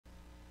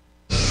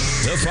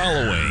The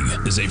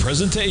following is a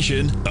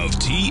presentation of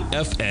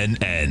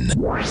TFNN.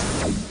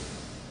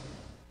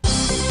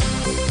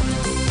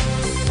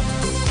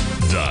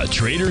 The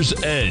Trader's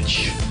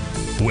Edge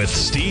with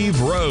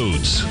Steve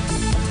Rhodes.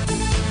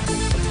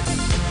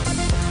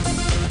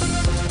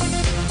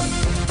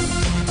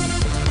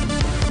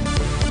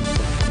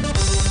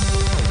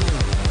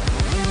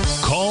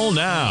 Call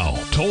now,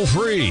 toll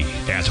free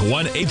at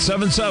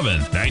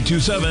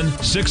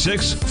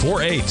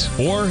 1-877-927-6648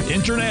 or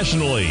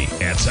internationally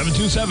at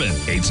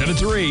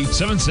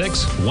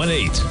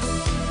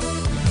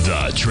 727-873-7618.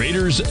 The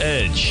Trader's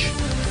Edge.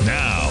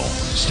 Now,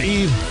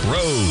 Steve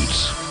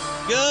Rhodes.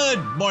 Good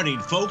morning,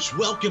 folks.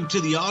 Welcome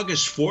to the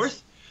August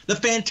 4th, the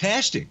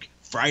fantastic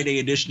Friday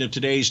edition of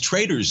today's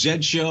Trader's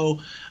Edge Show.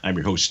 I'm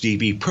your host,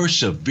 Stevie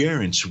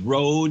Perseverance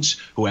Rhodes,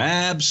 who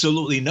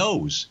absolutely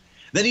knows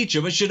that each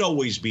of us should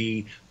always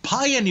be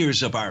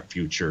pioneers of our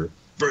future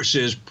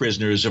versus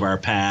prisoners of our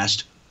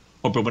past.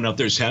 Hope everyone out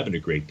there is having a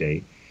great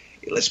day.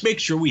 Let's make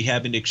sure we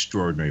have an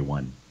extraordinary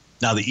one.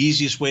 Now, the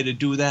easiest way to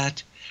do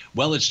that,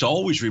 well, it's to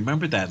always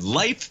remember that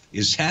life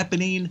is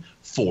happening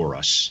for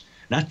us,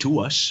 not to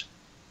us.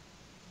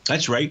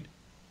 That's right.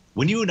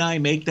 When you and I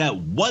make that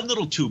one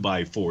little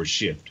 2x4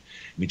 shift, it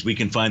means we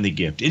can find the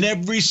gift in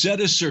every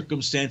set of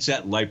circumstance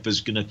that life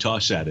is going to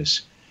toss at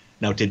us.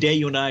 Now, today,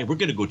 you and I, we're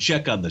going to go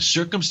check on the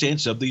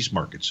circumstance of these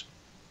markets.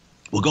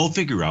 We'll go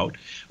figure out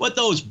what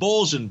those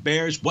bulls and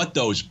bears, what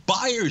those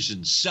buyers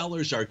and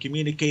sellers are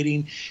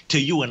communicating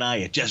to you and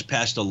I at just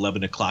past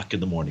 11 o'clock in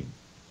the morning.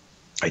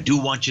 I do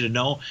want you to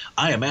know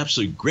I am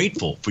absolutely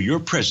grateful for your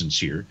presence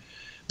here,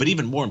 but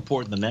even more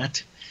important than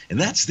that, and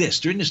that's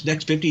this. During this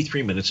next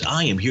 53 minutes,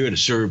 I am here to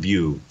serve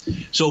you.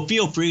 So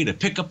feel free to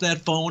pick up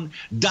that phone,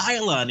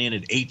 dial on in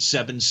at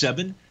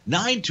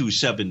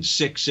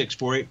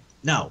 877-927-6648.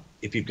 Now,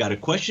 if you've got a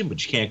question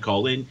but you can't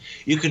call in,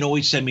 you can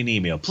always send me an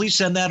email. Please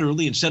send that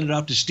early and send it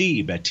off to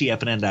Steve at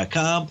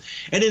TFNN.com.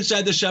 And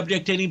inside the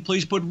subject heading,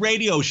 please put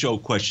radio show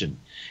question.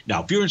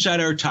 Now, if you're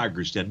inside our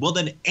Tigers den, well,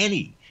 then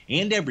any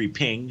and every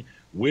ping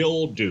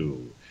will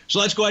do. So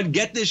let's go ahead and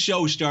get this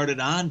show started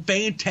on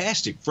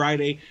fantastic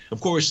Friday.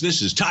 Of course,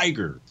 this is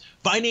Tiger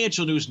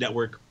Financial News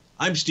Network.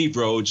 I'm Steve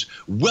Rhodes.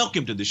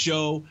 Welcome to the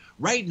show.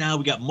 Right now,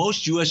 we got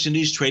most U.S.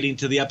 indices trading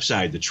to the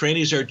upside. The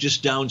trannies are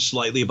just down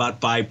slightly, about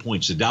 5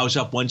 points. The Dow's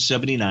up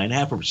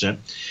 179.5%.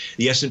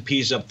 The S&P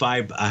is up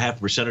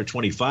 5.5% or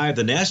 25.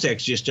 The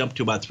Nasdaq's just jumped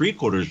to about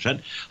 0.75%,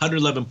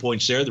 111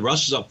 points there. The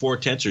Russell's up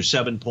 0.4 or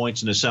 7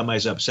 points, and the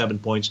semi's up 7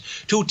 points,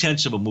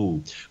 0.2 of a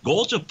move.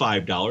 Gold's up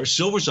 $5.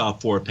 Silver's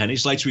off 4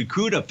 pennies. Lights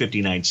recruit up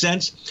 59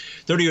 cents.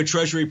 30-year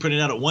Treasury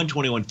printed out at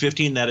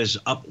 121.15. That is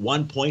up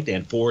 1 point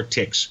and 4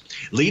 ticks.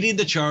 Leading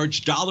the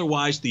charge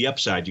dollar-wise to the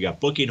upside, you got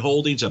Booking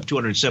Holdings up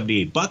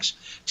 $278,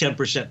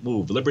 10%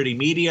 move. Liberty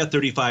Media,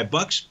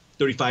 $35,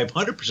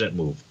 3,500%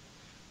 move.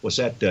 Was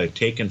that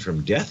taken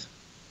from death?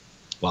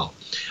 Wow.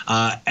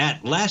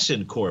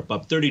 Atlassian Corp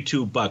up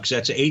 $32.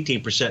 That's an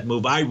 18%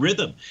 move.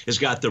 iRhythm has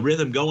got the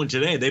rhythm going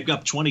today. They've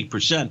got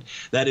 20%.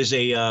 That is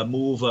a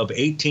move of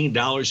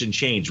 $18 and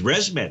change.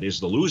 ResMed is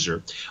the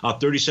loser,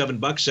 up $37,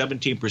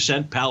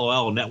 17%. Palo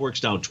Alto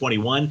Networks down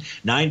 21,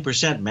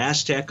 9%.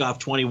 Mastech off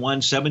 21,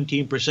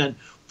 17%.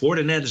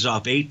 Fortinet is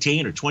off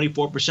 18 or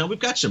 24%. We've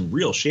got some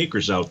real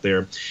shakers out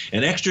there.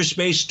 And Extra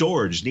Space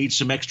Storage needs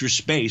some extra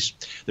space.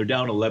 They're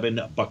down 11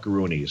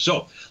 buckaroonies.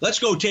 So let's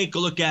go take a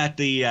look at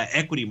the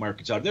equity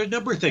markets out there. There's a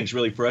number of things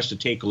really for us to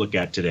take a look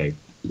at today.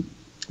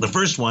 The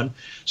first one,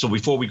 so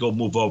before we go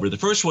move over, the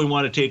first one we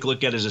want to take a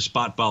look at is a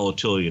spot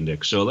volatility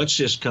index. So let's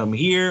just come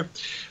here.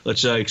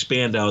 Let's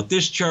expand out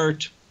this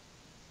chart.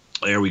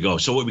 There we go.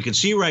 So what we can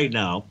see right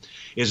now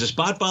is the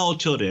spot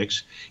volatility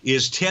index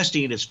is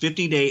testing its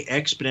 50-day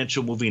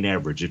exponential moving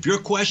average. If your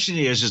question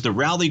is the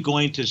rally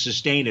going to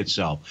sustain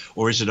itself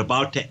or is it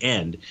about to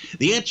end?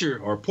 The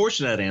answer, or a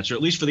portion of that answer,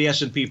 at least for the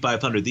S&P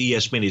 500, the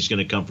ES Mini is going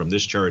to come from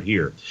this chart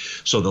here.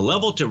 So the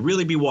level to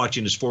really be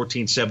watching is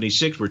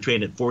 1476. We're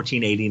trading at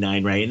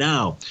 1489 right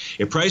now.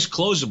 If price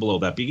closes below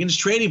that, begins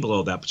trading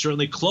below that, but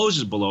certainly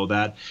closes below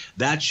that,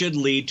 that should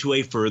lead to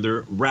a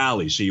further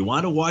rally. So you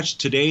want to watch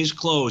today's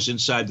close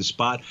inside the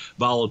spot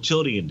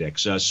volatility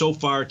index. So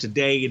far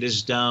today, it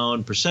is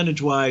down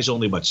percentage-wise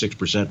only about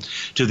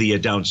 6% to the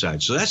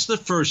downside. So that's the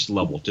first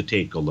level to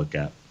take a look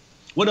at.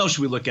 What else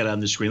should we look at on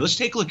the screen? Let's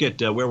take a look at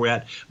where we're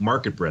at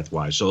market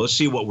breadth-wise. So let's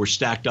see what we're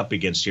stacked up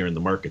against here in the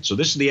market. So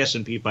this is the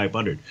S&P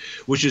 500,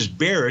 which is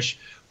bearish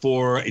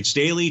for its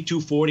daily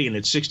 240 and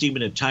its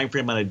 60-minute time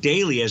frame. On a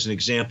daily, as an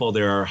example,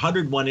 there are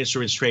 101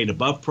 instruments trading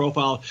above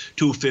profile,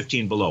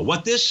 215 below.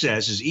 What this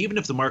says is even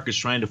if the market's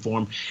trying to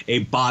form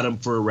a bottom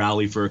for a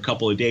rally for a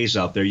couple of days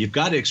out there, you've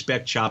got to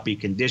expect choppy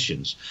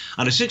conditions.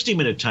 On a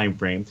 60-minute time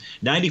frame,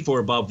 94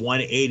 above,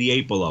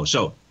 188 below.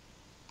 So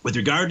With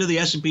regard to the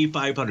S&P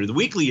 500, the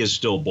weekly is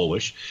still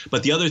bullish,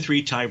 but the other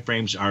three time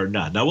frames are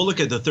not. Now, we'll look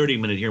at the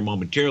 30-minute here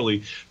momentarily.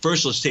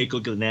 First, let's take a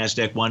look at the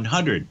NASDAQ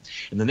 100.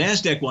 In the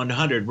NASDAQ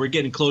 100, we're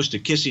getting close to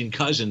kissing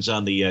cousins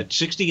on the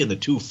 60 and the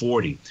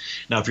 240.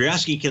 Now, if you're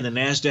asking, can the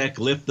NASDAQ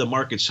lift the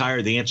markets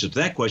higher, the answer to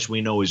that question we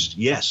know is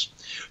yes.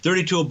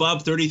 32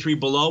 above, 33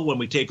 below when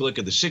we take a look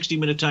at the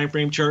 60-minute time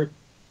frame chart.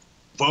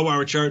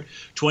 4-hour chart,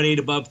 28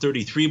 above,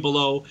 33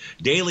 below.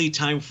 Daily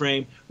time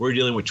frame, we're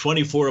dealing with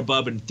 24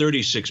 above and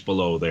 36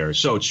 below there.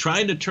 So it's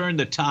trying to turn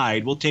the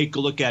tide. We'll take a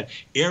look at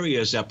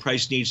areas that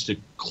price needs to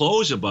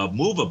close above,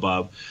 move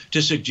above,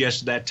 to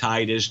suggest that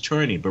tide is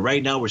turning. But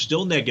right now we're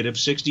still negative,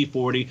 60,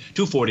 40,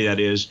 240 that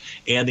is,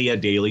 and the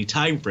daily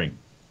time frame.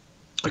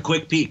 A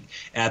quick peek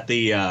at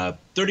the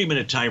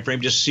 30-minute time frame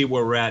just to see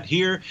where we're at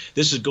here.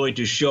 This is going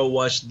to show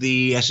us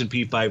the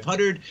S&P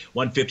 500,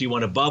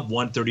 151 above,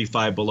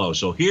 135 below.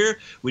 So here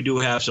we do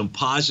have some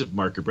positive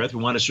market breadth.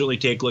 We want to certainly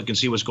take a look and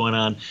see what's going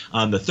on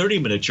the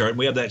 30-minute chart. And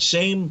we have that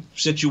same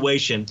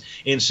situation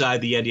inside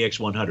the NDX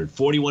 100,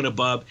 41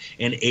 above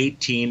and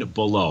 18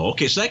 below.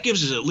 Okay, so that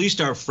gives us at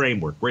least our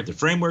framework. We're at the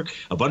framework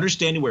of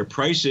understanding where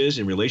price is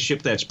in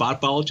relationship to that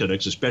spot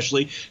volatilities,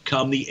 especially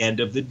come the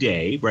end of the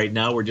day. Right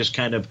now, we're just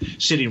kind of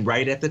sitting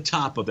right at the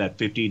top of that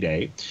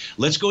 50-day.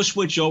 Let's go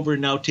switch over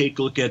and now take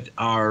a look at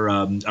our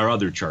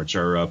other charts,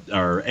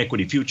 our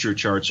equity future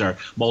charts, our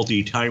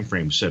multi-time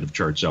frame set of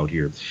charts out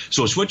here.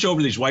 So we'll switch over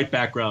to these white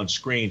background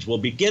screens. We'll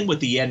begin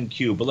with the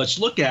NQ, but let's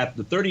look at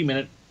the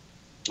 30-minute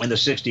and the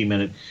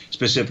 60-minute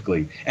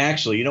specifically.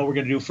 Actually, you know what we're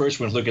going to do first?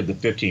 We're going to look at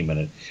the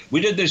 15-minute. We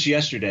did this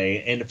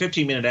yesterday, and the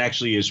 15-minute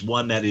actually is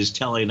one that is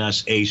telling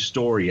us a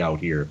story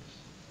out here.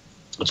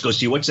 Let's go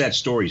see what's that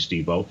story,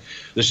 Steve-O.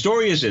 The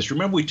story is this.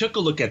 Remember, we took a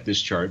look at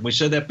this chart, and we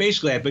said that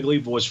basically, I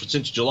believe it was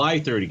since July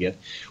 30th,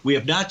 we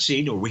had not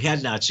seen the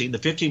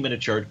 15-minute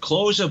chart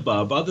close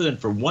above, other than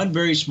for one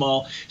very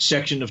small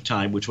section of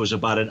time, which was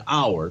about an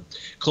hour,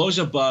 close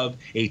above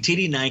a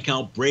TD9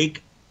 count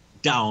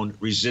breakdown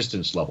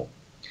resistance level.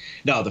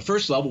 Now, the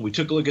first level, we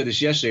took a look at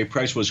this yesterday,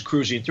 price was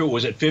cruising through,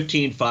 was at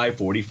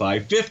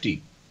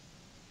 15,545.50.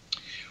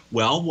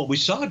 Well, what we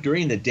saw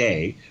during the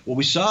day, what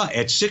we saw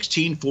at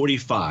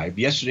 16:45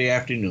 yesterday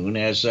afternoon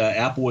as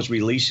Apple was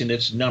releasing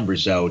its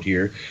numbers out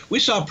here, we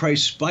saw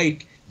price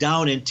spike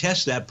down and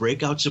test that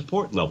breakout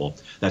support level.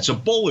 That's a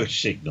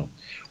bullish signal.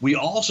 We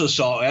also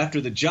saw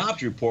after the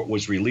jobs report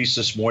was released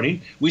this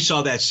morning, we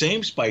saw that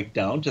same spike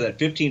down to that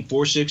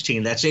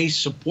 15,416. That's a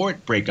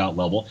support breakout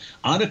level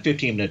on a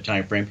 15-minute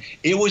time frame.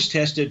 It was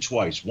tested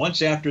twice,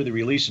 once after the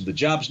release of the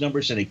jobs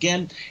numbers and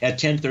again at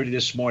 10:30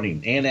 this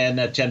morning and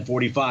at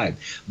 10:45.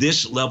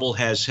 This level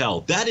has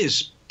held. That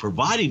is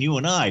providing you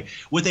and I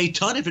with a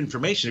ton of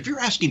information. If you're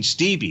asking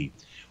Stevie,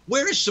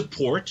 where is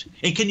support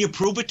and can you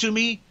prove it to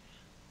me?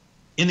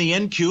 In the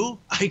NQ,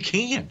 I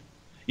can.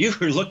 You're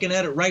looking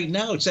at it right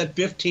now. It's at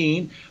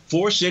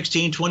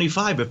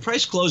 15,416.25. If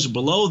price closes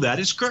below that,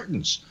 it's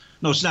curtains.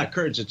 No, it's not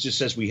curtains. It just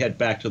says we head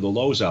back to the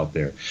lows out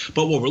there.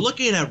 But what we're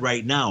looking at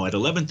right now at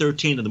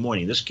 11:13 in the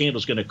morning, this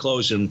candle's going to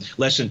close in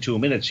less than 2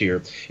 minutes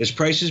here, is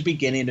prices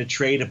beginning to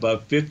trade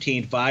above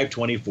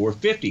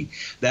 15,524.50.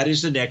 That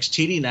is the next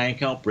TD9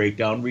 count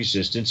breakdown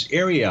resistance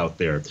area out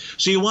there.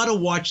 So you want to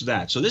watch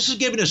that. So this is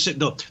giving us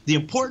the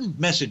important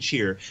message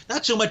here,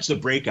 not so much the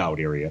breakout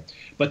area,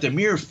 but the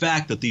mere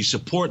fact that these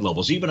support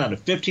levels, even on a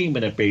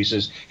 15-minute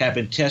basis, have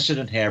been tested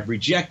and have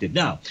rejected.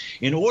 Now,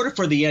 in order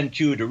for the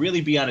NQ to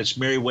really be on its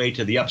merry way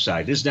to the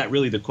upside, isn't that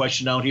really the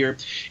question out here?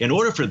 In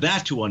order for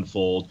that to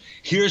unfold,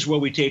 here's where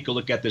we take a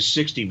look at the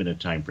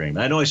 60-minute time frame.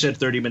 I know I said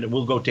 30-minute.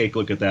 We'll go take a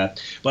look at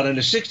that. But on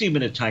the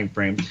 60-minute time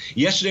frame,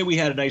 yesterday we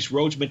had a nice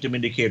Rhodes momentum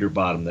indicator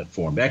bottom that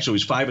formed. Actually, it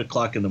was 5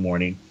 o'clock in the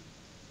morning.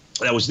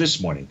 That was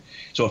this morning.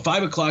 So at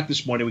 5 o'clock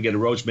this morning, we get a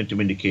Rhodes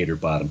momentum indicator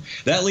bottom.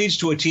 That leads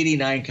to a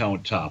TD9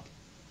 count top.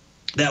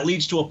 That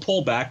leads to a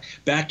pullback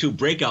back to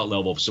breakout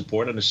level of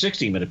support on a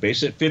 60-minute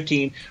basis at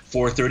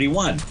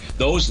 15,431.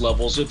 Those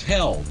levels have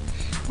held.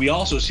 We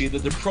also see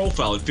that the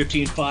profile at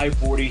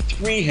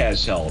 15,543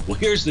 has held. Well,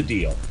 here's the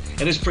deal,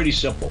 and it's pretty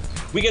simple.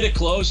 We get a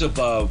close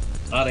above,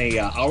 on a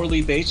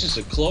hourly basis,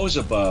 a close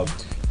above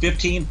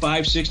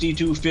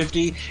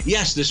 15,562.50.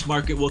 Yes, this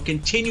market will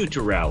continue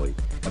to rally.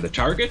 And the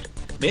target?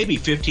 Maybe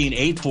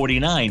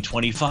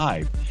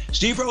 15,849.25.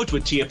 Steve Rhodes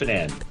with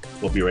TFNN.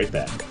 We'll be right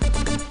back.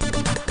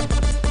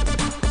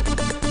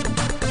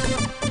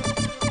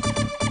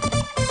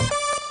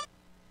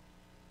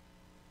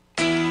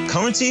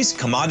 Currencies,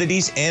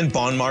 commodities, and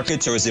bond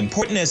markets are as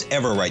important as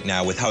ever right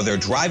now with how they're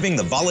driving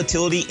the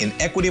volatility in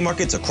equity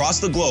markets across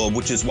the globe,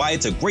 which is why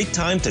it's a great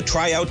time to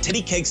try out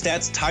Teddy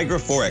Kakestat's Tiger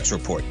Forex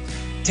Report.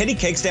 Teddy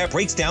Kakestat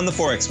breaks down the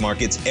Forex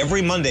markets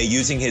every Monday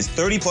using his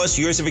 30-plus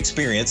years of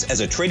experience as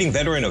a trading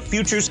veteran of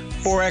futures,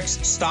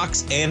 Forex,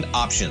 stocks, and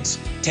options.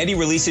 Teddy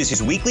releases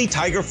his weekly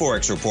Tiger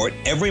Forex Report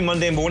every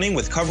Monday morning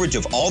with coverage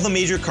of all the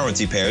major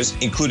currency pairs,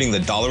 including the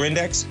dollar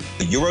index,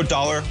 the euro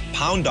dollar,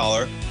 pound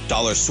dollar,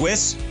 dollar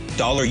Swiss,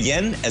 dollar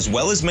yen, as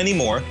well as many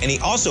more, and he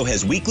also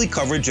has weekly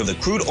coverage of the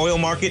crude oil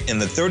market and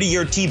the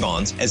 30-year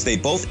T-bonds, as they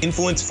both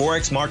influence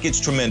Forex markets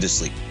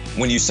tremendously.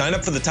 When you sign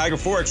up for the Tiger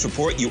Forex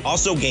Report, you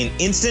also gain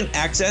instant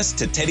access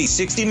to Teddy's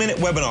 60-minute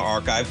webinar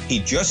archive he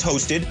just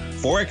hosted,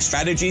 Forex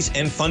Strategies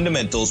and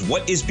Fundamentals,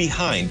 What is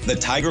Behind the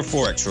Tiger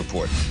Forex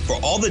Report. For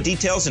all the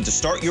details and to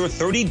start your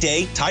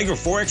 30-day Tiger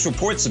Forex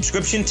Report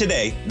subscription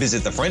today,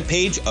 visit the front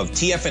page of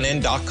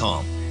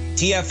TFNN.com.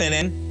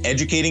 TFNN,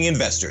 educating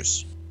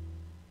investors.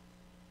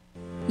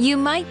 You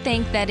might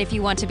think that if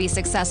you want to be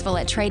successful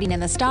at trading in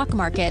the stock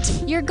market,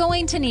 you're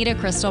going to need a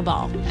crystal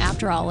ball.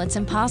 After all, it's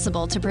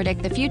impossible to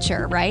predict the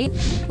future, right?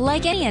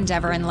 Like any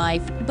endeavor in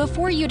life,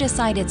 before you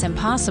decide it's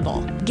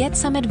impossible, get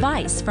some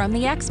advice from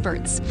the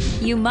experts.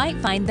 You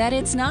might find that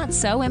it's not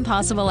so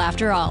impossible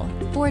after all.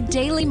 For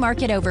daily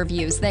market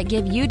overviews that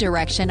give you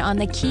direction on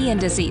the key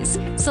indices,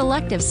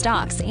 selective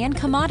stocks, and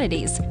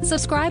commodities,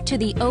 subscribe to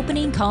the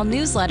Opening Call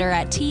newsletter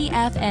at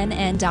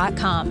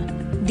TFNN.com.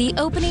 The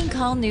Opening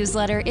Call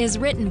newsletter is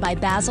written by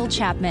Basil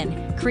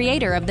Chapman,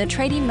 creator of the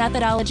trading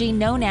methodology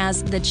known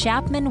as the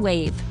Chapman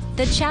Wave.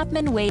 The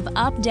Chapman Wave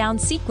up-down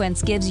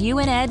sequence gives you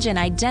an edge in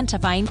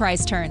identifying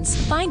price turns,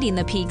 finding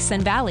the peaks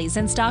and valleys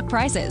in stock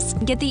prices.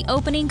 Get the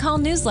Opening Call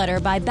newsletter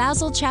by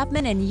Basil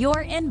Chapman in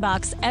your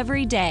inbox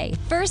every day.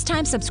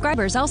 First-time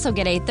subscribers also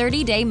get a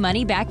 30-day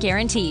money-back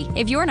guarantee.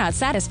 If you're not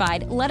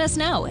satisfied, let us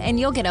know, and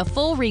you'll get a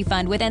full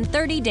refund within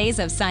 30 days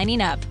of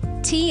signing up.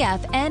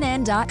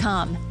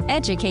 TFNN.com,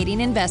 educating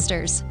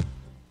investors.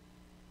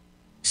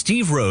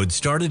 Steve Rhodes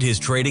started his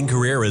trading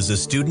career as a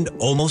student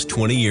almost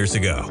 20 years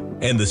ago,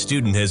 and the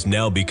student has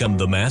now become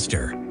the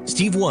master.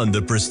 Steve won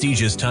the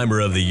prestigious Timer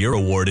of the Year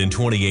award in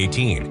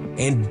 2018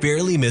 and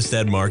barely missed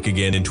that mark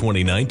again in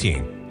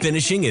 2019,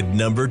 finishing at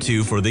number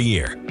 2 for the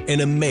year.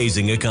 An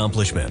amazing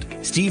accomplishment.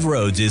 Steve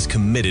Rhodes is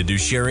committed to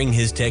sharing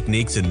his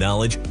techniques and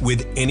knowledge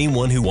with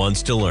anyone who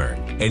wants to learn,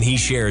 and he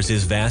shares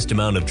his vast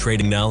amount of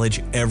trading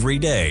knowledge every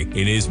day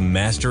in his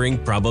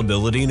Mastering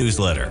Probability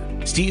newsletter.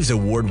 Steve's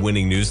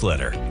award-winning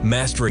newsletter,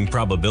 Mastering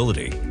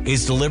Probability,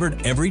 is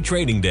delivered every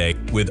trading day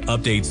with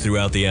updates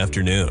throughout the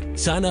afternoon.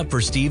 Sign up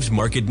for Steve's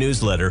market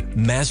newsletter,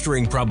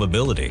 Mastering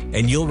Probability,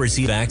 and you'll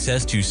receive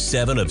access to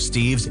 7 of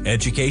Steve's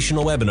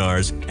educational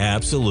webinars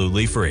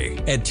absolutely free.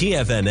 At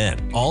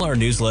TFNN, all our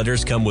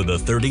newsletters come with a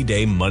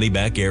 30-day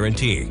money-back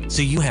guarantee,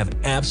 so you have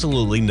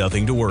absolutely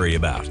nothing to worry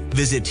about.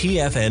 Visit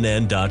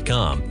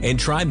TFNN.com and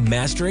try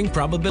Mastering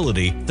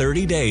Probability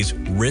 30 days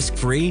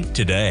risk-free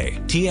today.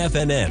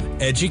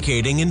 TFNN, educating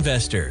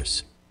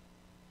investors.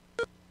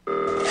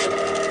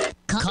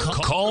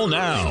 Call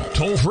now,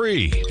 toll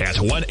free at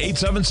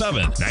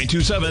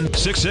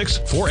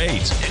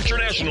 1-877-927-6648.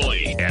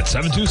 Internationally at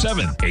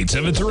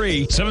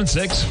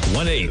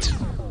 727-873-7618.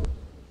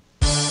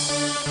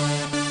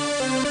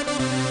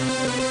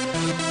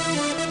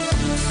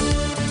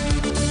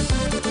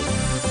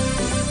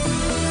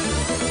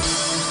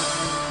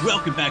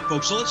 Welcome back,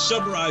 folks. So let's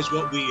summarize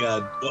what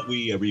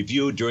we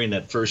reviewed during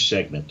that first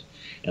segment.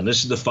 And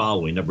this is the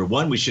following. Number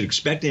one, we should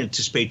expect and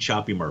anticipate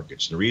choppy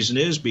markets. The reason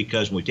is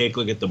because when we take a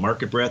look at the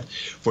market breadth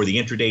for the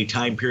intraday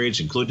time periods,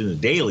 including the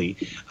daily,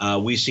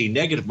 we see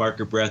negative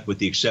market breadth with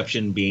the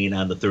exception being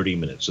on the 30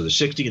 minutes. So the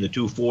 60 and the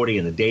 240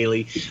 and the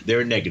daily,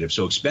 they're negative.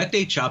 So expect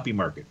a choppy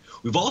market.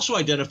 We've also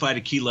identified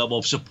a key level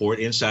of support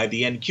inside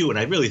the NQ, and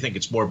I really think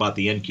it's more about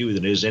the NQ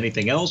than it is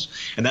anything else.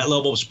 And that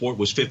level of support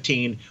was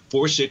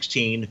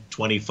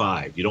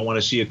 15,416.25. You don't want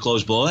to see it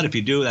close below that. If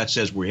you do, that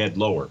says we're head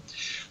lower.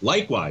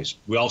 Likewise,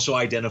 we also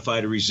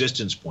identified a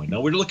resistance point.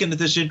 Now, we're looking at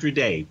this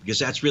intraday because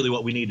that's really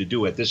what we need to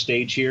do at this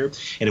stage here.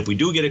 And if we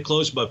do get it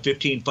close above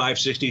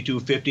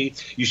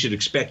 15,562.50, you should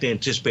expect to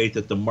anticipate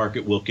that the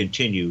market will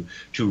continue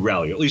to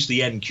rally, or at least the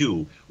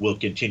NQ will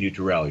continue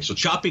to rally. So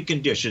choppy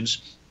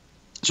conditions.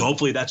 So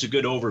hopefully that's a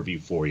good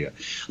overview for you.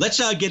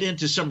 Let's get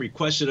into some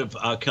requests that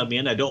have come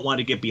in. I don't want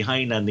to get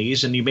behind on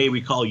these. And you may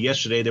recall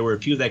yesterday there were a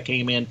few that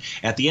came in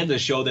at the end of the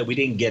show that we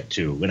didn't get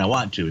to, and I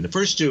want to. And the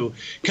first two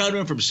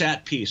coming from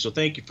Sat P. So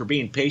thank you for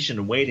being patient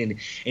and waiting.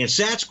 And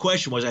Sat's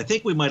question was, I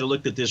think we might have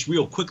looked at this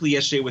real quickly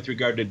yesterday with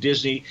regard to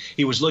Disney.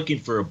 He was looking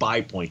for a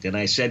buy point. And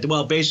I said,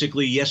 well,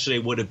 basically yesterday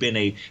would have been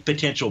a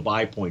potential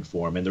buy point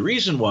for him. And the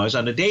reason was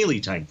on the daily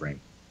time frame.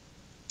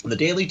 On the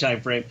daily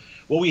time frame,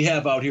 what we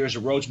have out here is a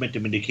Rhodes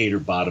Momentum Indicator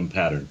bottom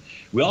pattern.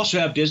 We also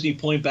have Disney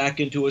pulling back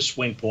into a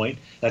swing point.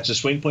 That's a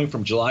swing point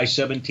from July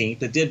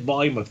 17th. It did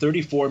volume of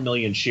 34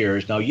 million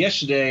shares. Now,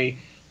 yesterday,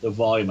 the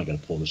volume, I got to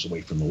pull this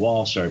away from the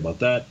wall. Sorry about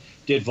that.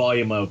 Did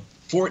volume of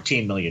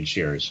 14 million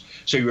shares.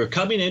 So you were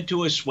coming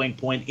into a swing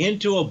point,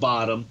 into a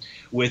bottom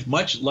with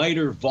much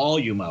lighter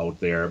volume out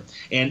there.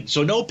 And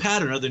so no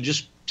pattern other than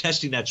just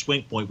testing that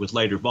swing point with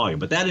lighter volume.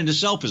 But that in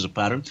itself is a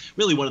pattern,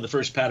 really one of the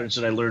first patterns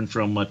that I learned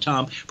from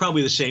Tom,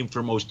 probably the same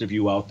for most of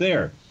you out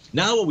there.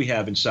 Now what we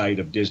have inside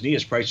of Disney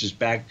is prices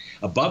back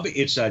above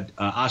its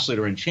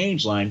oscillator and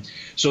change line.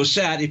 So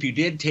Sat, if you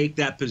did take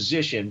that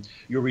position,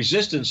 your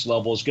resistance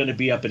level is going to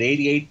be up at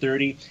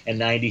 88.30 and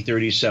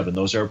 90.37.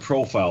 Those are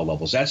profile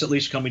levels. That's at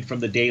least coming from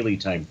the daily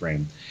time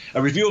frame.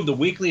 A review of the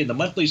weekly and the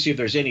monthly, see if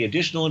there's any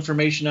additional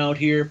information out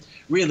here.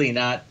 Really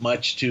not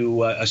much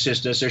to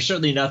assist us. There's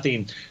certainly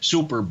nothing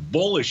super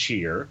bullish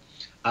here.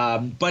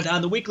 But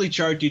on the weekly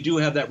chart, you do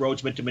have that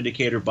Rhodes Momentum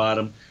Indicator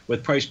bottom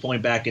with price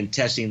pulling back and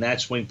testing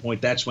that swing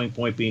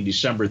point being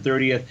December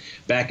 30th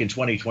back in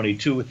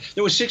 2022.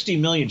 There was 60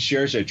 million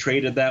shares that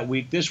traded that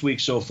week. This week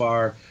so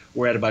far,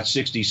 we're at about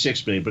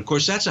 66 million. But, of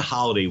course, that's a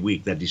holiday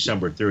week, that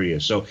December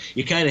 30th. So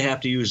you kind of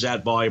have to use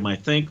that volume, I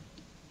think,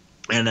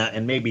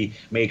 and maybe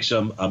make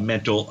some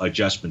mental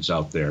adjustments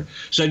out there.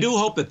 So I do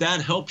hope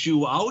that helps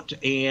you out.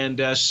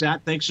 And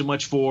Sat, thanks so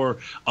much for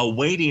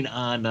waiting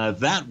on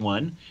that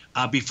one.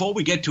 Before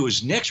we get to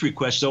his next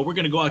request, though, we're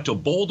going to go out to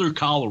Boulder,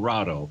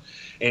 Colorado,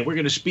 and we're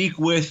going to speak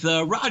with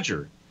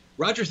Roger.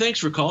 Roger, thanks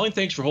for calling.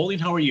 Thanks for holding.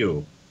 How are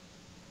you?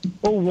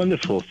 Oh,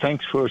 wonderful.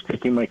 Thanks for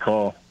taking my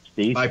call,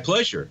 Steve. My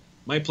pleasure.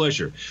 My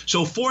pleasure.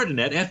 So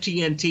Fortinet,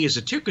 FTNT, is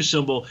a ticker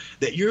symbol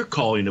that you're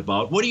calling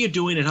about. What are you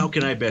doing, and how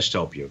can I best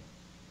help you?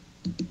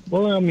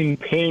 Well, I'm in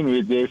pain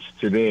with this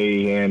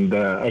today, and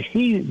I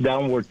see a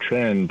downward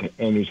trend,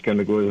 and it's going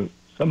to go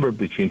somewhere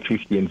between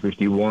 50 and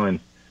 51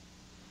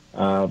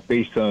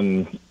 based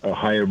on a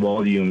higher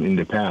volume in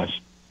the past.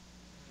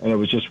 And I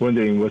was just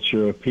wondering, what's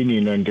your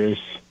opinion on this?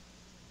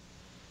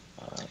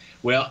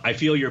 Well, I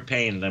feel your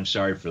pain, and I'm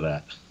sorry for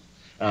that.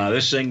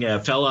 This thing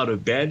fell out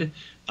of bed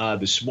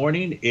this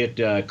morning.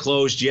 It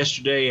closed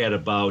yesterday at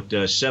about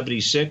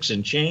 76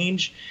 and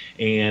change,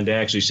 and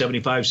actually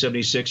 75,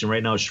 76, and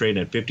right now it's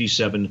trading at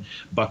 57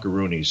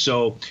 buckaroonies.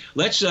 So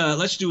let's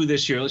do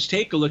this here. Let's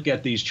take a look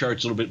at these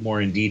charts a little bit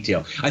more in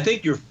detail. I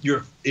think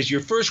your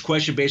first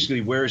question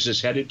basically, where is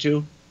this headed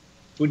to?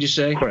 Would you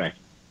say? Correct.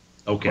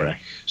 Okay.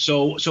 Correct.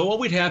 So what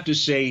we'd have to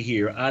say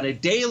here, on a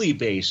daily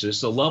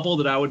basis, the level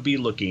that I would be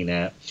looking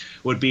at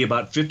would be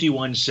about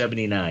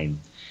 51.79.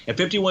 And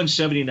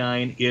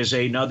 51.79 is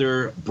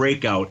another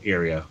breakout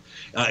area.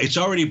 It's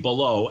already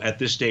below, at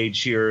this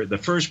stage here, the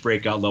first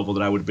breakout level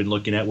that I would have been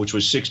looking at, which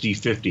was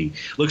 60.50.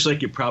 Looks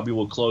like it probably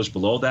will close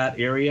below that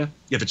area.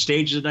 If it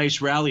stages a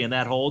nice rally and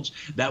that holds,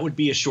 that would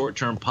be a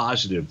short-term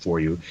positive for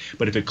you.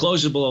 But if it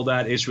closes below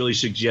that, it's really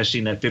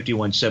suggesting that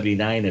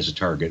 51.79 is a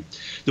target.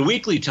 The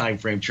weekly time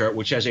frame chart,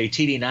 which has a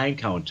TD9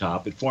 count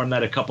top, it formed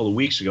that a couple of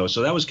weeks ago.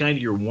 So that was kind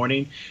of your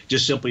warning,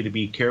 just simply to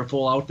be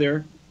careful out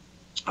there.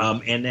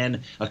 And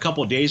then a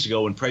couple of days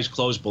ago, when price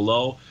closed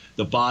below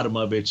the bottom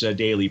of its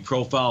daily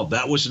profile,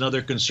 that was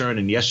another concern.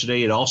 And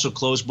yesterday, it also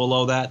closed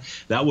below that.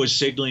 That was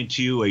signaling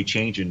to you a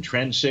change in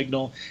trend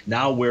signal.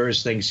 Now, where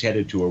is things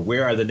headed to, or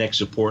where are the next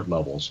support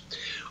levels?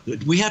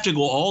 We have to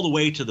go all the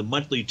way to the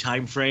monthly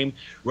time frame,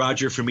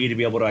 Roger, for me to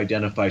be able to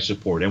identify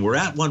support. And we're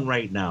at one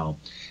right now.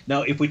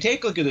 Now, if we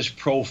take a look at this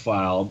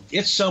profile,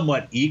 it's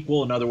somewhat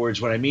equal. In other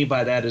words, what I mean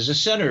by that is the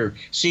center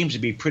seems to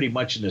be pretty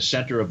much in the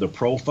center of the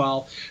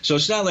profile. So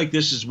it's not like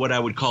this is what I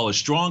would call a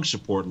strong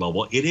support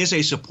level. It is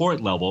a support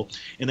level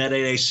in that at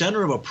a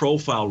center of a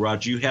profile,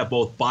 Roger, you have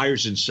both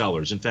buyers and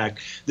sellers. In fact,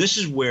 this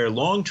is where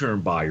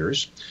long-term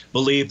buyers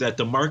believe that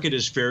the market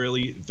is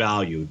fairly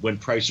valued when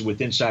prices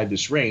within inside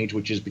this range,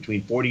 which is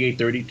between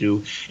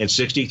 48.32 and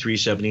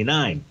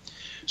 63.79.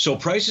 So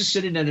price is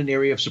sitting at an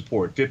area of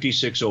support,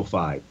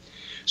 56.05.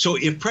 So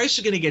if price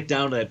is going to get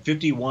down to that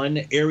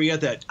 51 area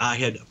that I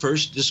had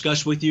first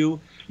discussed with you,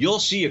 you'll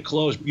see a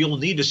close. You'll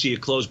need to see a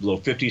close below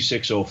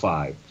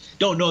 56.05.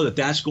 Don't know that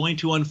that's going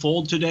to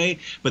unfold today,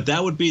 but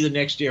that would be the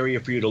next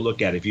area for you to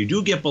look at. If you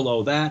do get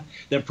below that,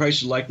 then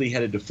price is likely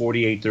headed to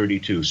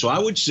 48.32. So I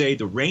would say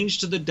the range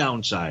to the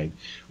downside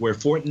where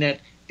Fortinet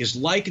is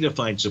likely to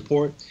find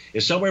support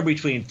is somewhere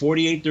between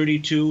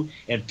 48.32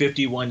 and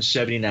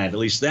 51.79. At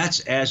least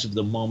that's as of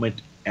the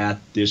moment at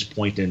this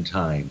point in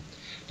time.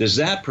 Does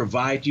that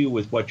provide you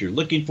with what you're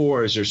looking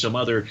for? Is there some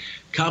other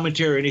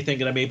commentary or anything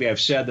that maybe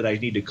I've said that I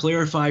need to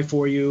clarify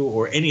for you,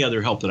 or any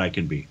other help that I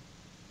can be?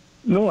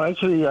 No,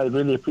 actually, I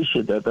really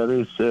appreciate that.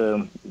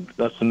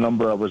 That's the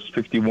number. I was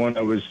 51.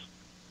 I was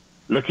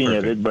looking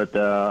Perfect. at it, but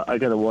I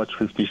got to watch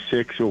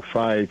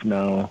 56.05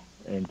 now,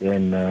 and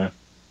then make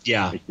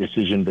a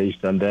decision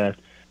based on that.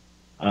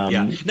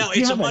 Now,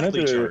 it's a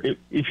monthly chart.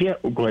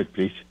 Go ahead,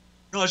 please.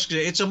 No,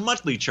 it's a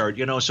monthly chart,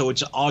 so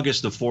it's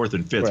August the 4th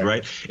and 5th,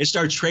 right? It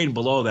starts trading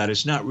below that.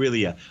 It's not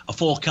really a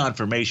full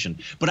confirmation.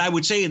 But I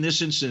would say in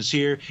this instance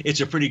here, it's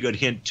a pretty good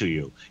hint to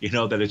you,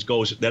 that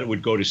it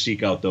would go to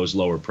seek out those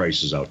lower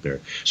prices out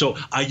there. So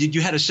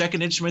you had a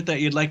second instrument that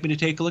you'd like me to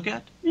take a look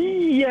at?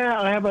 Yeah,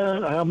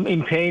 I'm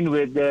in pain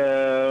with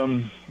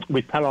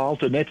Palo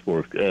Alto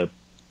Network.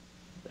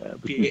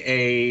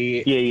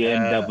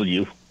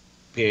 PANW.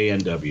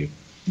 PANW.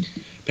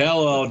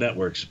 Palo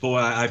Networks. Boy,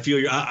 I feel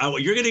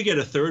you're going to get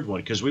a third one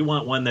because we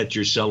want one that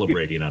you're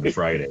celebrating on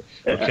Friday.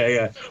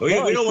 Okay, we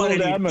don't want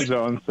any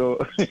Amazon.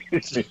 So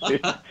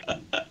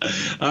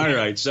all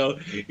right. So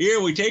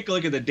here we take a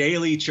look at the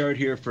daily chart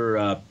here for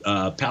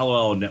Palo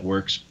Alto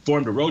Networks.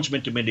 Formed a Rhodes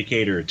Momentum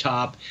Indicator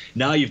top.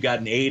 Now you've got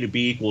an A to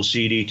B equals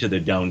CD to the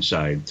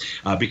downside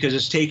because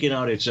it's taken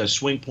out its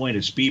swing point,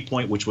 its B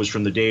point, which was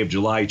from the day of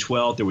July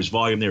 12th. There was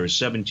volume there of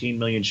 17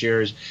 million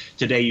shares.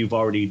 Today you've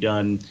already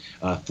done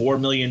 4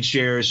 million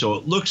shares. So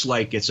it looks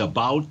like it's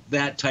about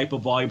that type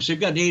of volume. So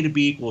you've got A to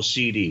B equals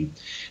CD.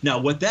 Now,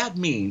 what that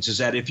means is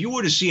that if you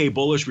were to see a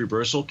bullish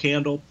reversal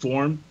candle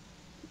form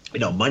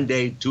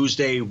Monday,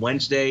 Tuesday,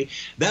 Wednesday,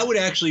 that would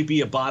actually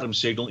be a bottom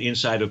signal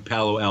inside of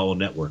Palo Alto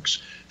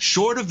Networks.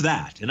 Short of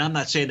that, and I'm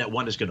not saying that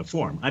one is going to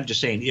form, I'm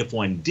just saying if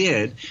one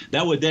did,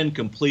 that would then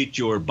complete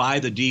your buy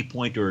the D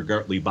point or a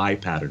Gartley buy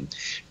pattern.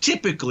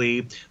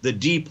 Typically, the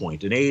D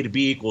point, an A to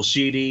B equals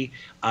CD,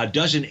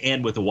 doesn't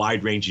end with a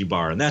wide-ranging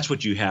bar, and that's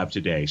what you have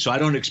today. So I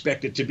don't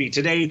expect it to be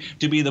today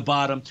to be the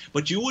bottom,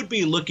 but you would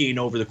be looking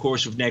over the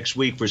course of next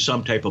week for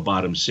some type of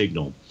bottom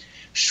signal.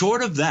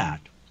 Short of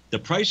that, the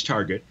price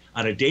target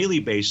on a daily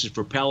basis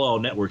for Palo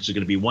Alto Networks is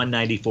going to be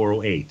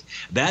 194.08.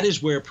 That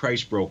is where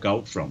price broke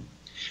out from.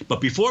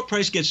 But before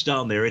price gets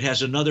down there, it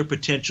has another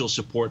potential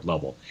support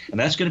level, and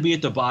that's going to be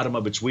at the bottom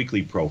of its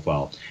weekly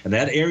profile, and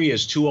that area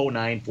is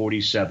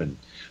 209.47.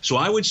 So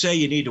I would say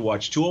you need to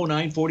watch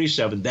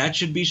 209.47. That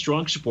should be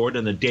strong support.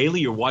 On the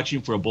daily, you're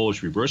watching for a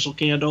bullish reversal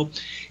candle.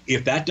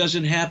 If that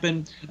doesn't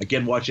happen,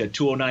 again, watch at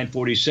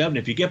 209.47.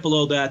 If you get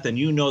below that, then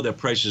you know that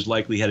price is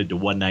likely headed to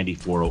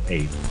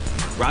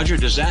 194.08. Roger,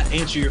 does that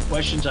answer your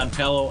questions on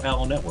Palo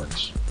Alto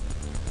Networks?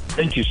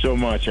 Thank you so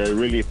much. I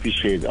really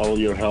appreciate all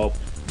your help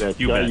that's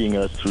guiding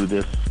us through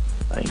this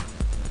thing.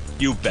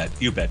 You bet.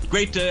 You bet.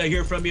 Great to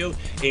hear from you,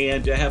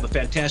 and have a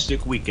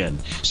fantastic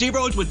weekend. Steve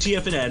Rhodes with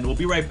TFNN. We'll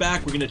be right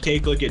back. We're going to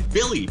take a look at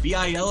Billy,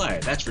 B-I-L-I.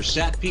 That's for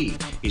SAT-P.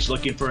 He's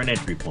looking for an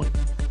entry point.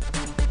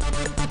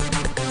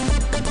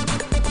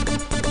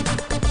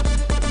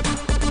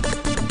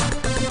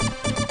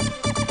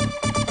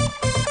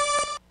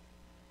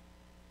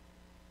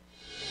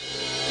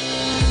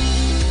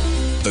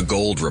 The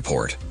Gold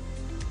Report.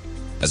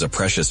 As a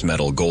precious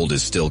metal, gold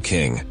is still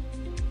king.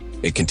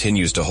 It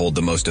continues to hold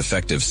the most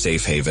effective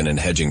safe haven and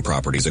hedging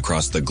properties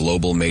across the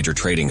global major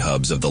trading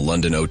hubs of the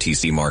London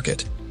OTC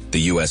market,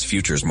 the U.S.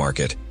 futures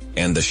market,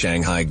 and the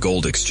Shanghai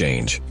Gold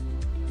Exchange.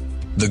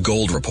 The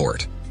Gold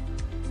Report.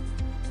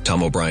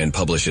 Tom O'Brien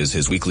publishes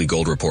his weekly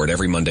Gold Report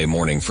every Monday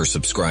morning for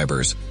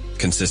subscribers,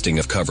 consisting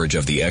of coverage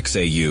of the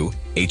XAU,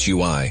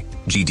 HUI,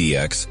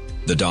 GDX,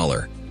 the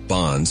dollar,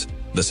 bonds,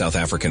 the South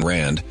African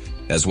rand,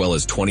 as well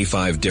as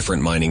 25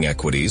 different mining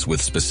equities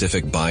with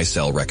specific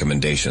buy-sell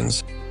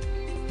recommendations.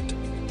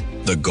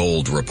 The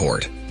Gold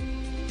Report.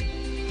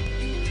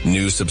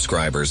 New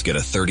subscribers get a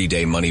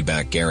 30-day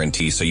money-back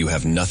guarantee so you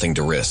have nothing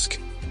to risk.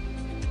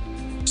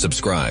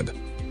 Subscribe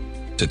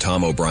to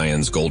Tom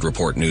O'Brien's Gold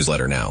Report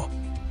newsletter now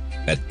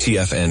at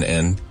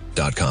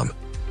TFNN.com.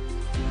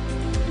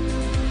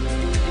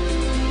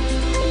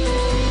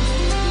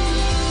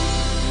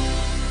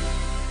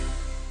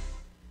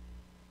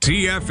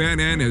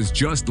 TFNN has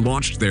just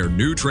launched their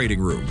new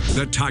trading room,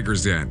 the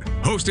Tiger's Den.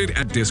 Hosted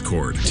at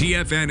Discord,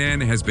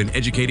 TFNN has been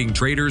educating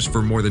traders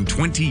for more than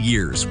 20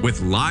 years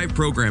with live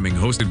programming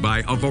hosted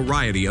by a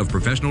variety of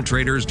professional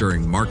traders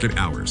during market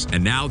hours.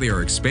 And now they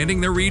are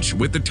expanding their reach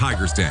with the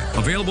Tiger's Den,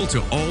 available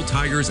to all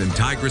tigers and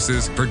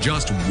tigresses for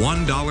just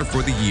 $1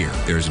 for the year.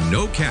 There's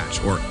no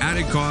catch or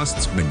added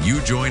costs when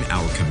you join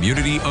our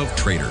community of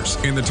traders.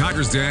 In the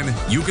Tiger's Den,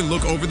 you can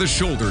look over the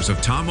shoulders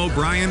of Tom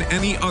O'Brien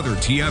and the other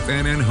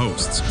TFNN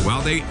hosts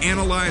while they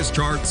analyze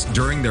charts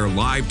during their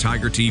live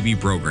Tiger TV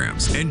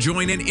programs, and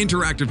join an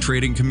interactive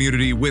trading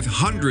community with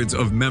hundreds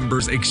of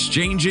members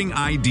exchanging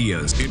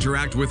ideas.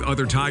 Interact with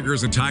other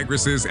tigers and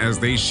tigresses as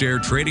they share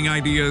trading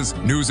ideas,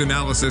 news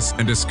analysis,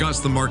 and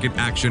discuss the market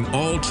action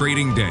all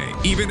trading day,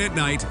 even at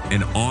night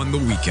and on the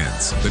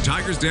weekends. The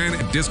Tiger's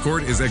Den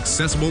Discord is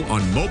accessible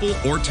on mobile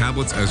or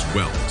tablets as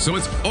well, so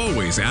it's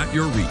always at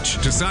your reach.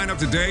 To sign up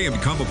today and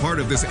become a part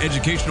of this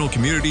educational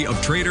community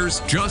of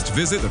traders, just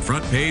visit the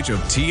front page of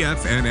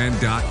TFNN.com.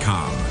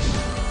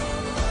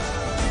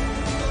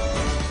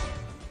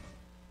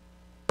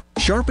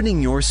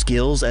 Sharpening your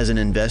skills as an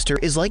investor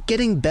is like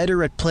getting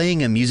better at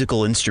playing a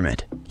musical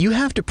instrument. You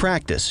have to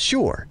practice,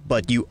 sure,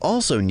 but you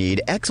also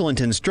need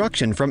excellent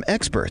instruction from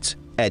experts.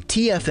 At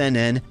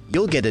TFNN,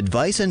 you'll get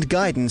advice and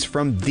guidance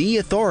from the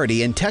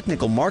authority in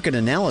technical market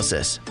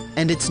analysis.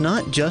 And it's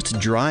not just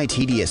dry,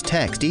 tedious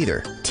text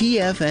either.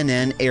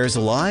 TFNN airs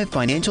live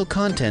financial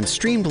content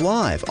streamed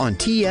live on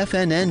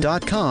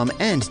TFNN.com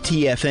and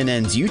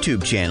TFNN's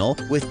YouTube channel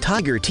with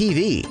Tiger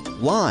TV,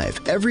 live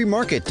every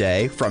market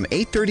day from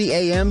 8:30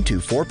 a.m.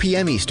 to 4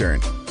 p.m. Eastern.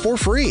 For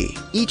free.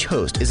 Each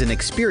host is an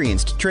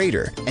experienced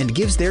trader and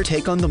gives their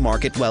take on the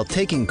market while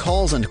taking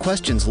calls and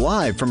questions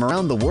live from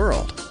around the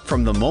world.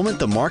 From the moment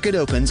the market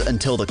opens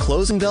until the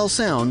closing bell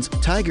sounds,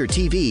 Tiger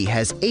TV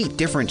has 8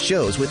 different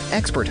shows with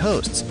expert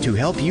hosts to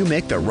help you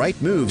make the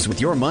right moves with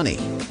your money.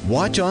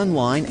 Watch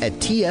online at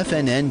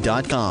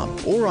TFNN.com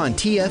or on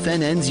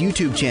TFNN's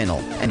YouTube channel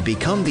and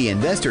become the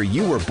investor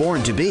you were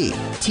born to be.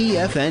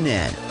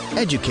 TFNN,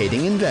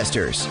 educating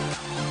investors.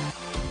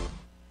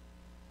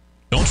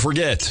 Don't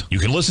forget, you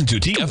can listen to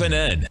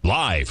TFNN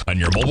live on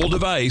your mobile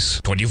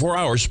device 24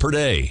 hours per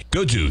day.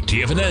 Go to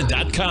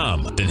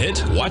TFNN.com, then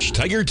hit Watch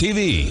Tiger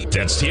TV.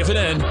 That's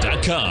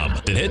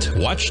TFNN.com, then hit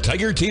Watch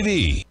Tiger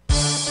TV.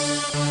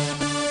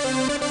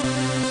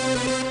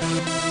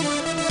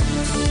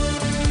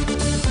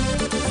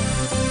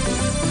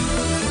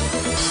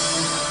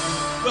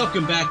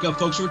 Welcome back,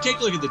 folks. We're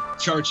taking a look at the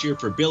charts here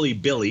for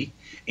Billy.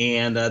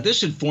 And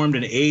this had formed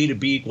an A to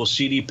B equals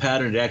CD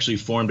pattern. It actually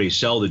formed a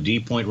sell to D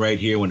point right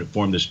here when it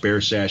formed this bear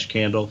sash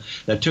candle.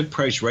 That took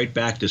price right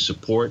back to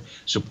support,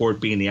 support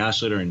being the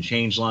oscillator and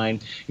change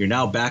line. You're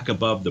now back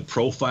above the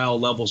profile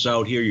levels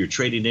out here. You're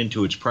trading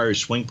into its prior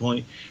swing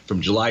point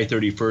from July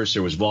 31st.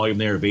 There was volume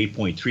there of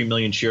 8.3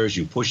 million shares.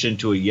 You pushed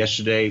into it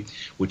yesterday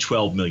with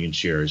 12 million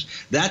shares.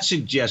 That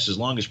suggests as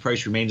long as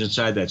price remains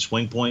inside that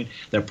swing point,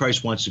 that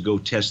price wants to go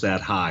test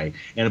that high.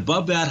 And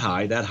above that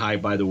high,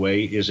 by the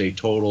way, is a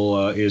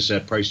total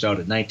priced out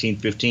at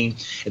 1915.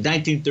 At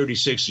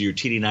 1936 is your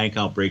TD9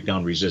 count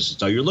breakdown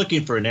resistance. Now you're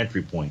looking for an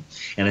entry point,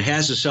 and it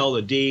has to sell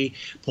the D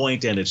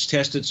point, and it's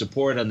tested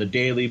support on the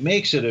daily.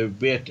 Makes it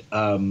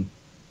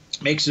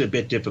a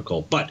bit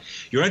difficult. But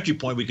your entry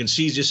point, we can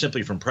see just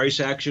simply from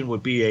price action,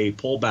 would be a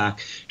pullback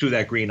to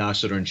that green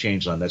oscillator and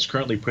change line. That's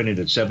currently printed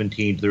at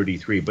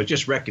 1733. But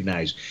just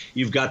recognize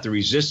you've got the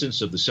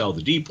resistance of the sell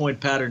the D point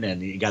pattern,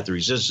 and you got the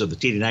resistance of the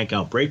TD9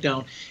 count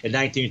breakdown at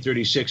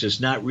 1936. It's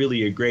not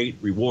really a great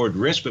reward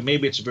risk, but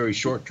maybe it's a very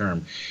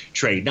short-term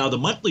trade. Now, the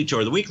monthly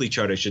chart, the weekly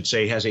chart, I should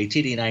say, has a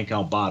TD9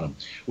 count bottom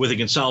with a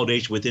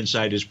consolidation with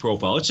inside its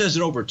profile. It says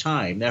that over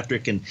time, after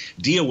it can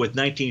deal with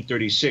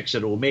 1936,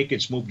 that it will make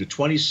its move to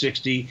 26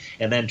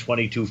 and then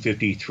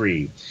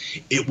 2253.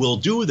 It will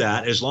do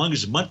that as long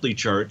as the monthly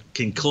chart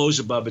can close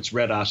above its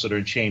red oscillator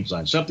and change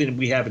line. Something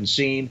we haven't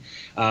seen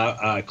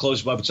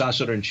close above its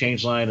oscillator and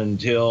change line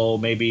until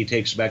maybe it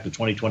takes back to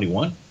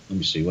 2021. Let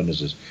me see, when is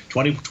this?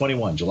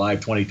 2021, July of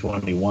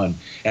 2021.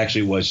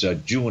 Actually, it was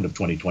June of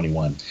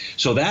 2021.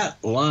 So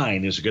that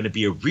line is going to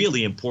be a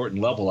really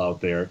important level out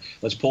there.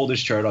 Let's pull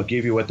this chart. I'll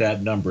give you what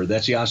that number.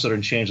 That's the oscillator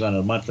and change line on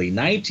the monthly.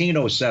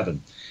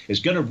 1907 is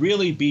going to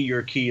really be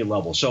your key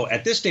level. So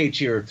at this stage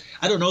here,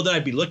 I don't know that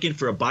I'd be looking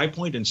for a buy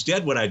point.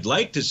 Instead, what I'd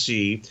like to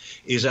see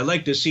is I'd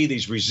like to see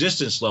these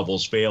resistance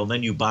levels fail, and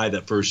then you buy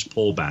that first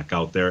pullback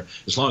out there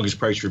as long as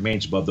price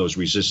remains above those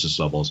resistance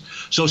levels.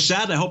 So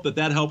Sad, I hope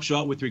that helps you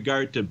out with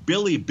regard to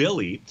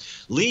Billy.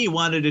 Lee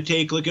wanted to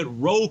take a look at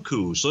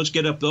Roku. So let's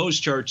get up those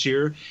charts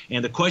here.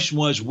 And the question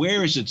was,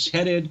 where is it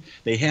headed?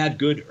 They had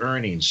good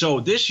earnings.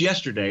 So this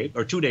yesterday,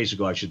 or 2 days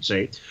ago, I should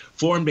say,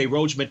 formed a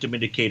Rhodes Momentum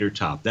Indicator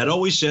top. That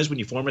always says when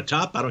you form a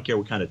top, I don't care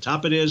what kind of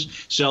top it is,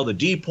 sell the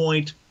D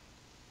point,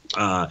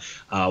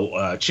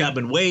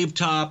 Chapman wave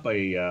top,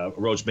 a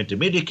Rhodes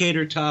Momentum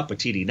Indicator top, a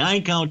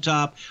TD9 count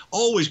top,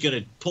 always going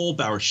to pull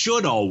back, or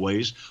should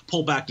always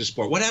pull back to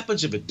support. What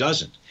happens if it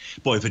doesn't?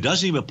 Boy, if it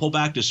doesn't even pull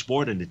back to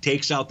support and it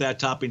takes out that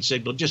topping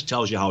signal, it just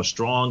tells you how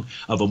strong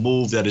of a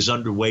move that is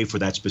underway for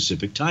that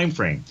specific time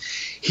frame.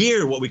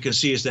 Here, what we can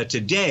see is that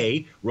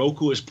today,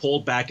 Roku has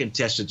pulled back and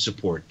tested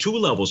support, 2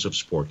 levels of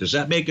support. Does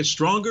that make it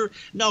stronger?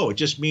 No, it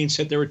just means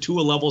that there are 2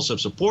 levels of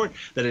support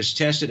that is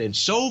tested, and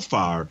so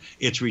far,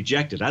 it's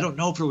rejected. I don't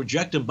know if it'll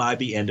reject them by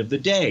the end of the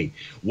day.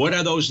 What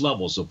are those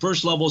levels? The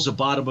first level is the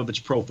bottom of its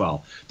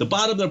profile. The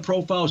bottom of the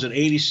profile is at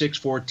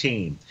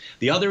 86.14.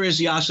 The other is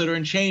the oscillator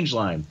and change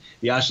line.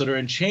 The oscillator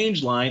and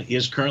change line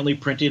is currently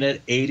printing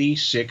at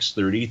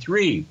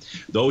 86.33.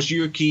 Those are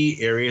your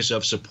key areas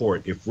of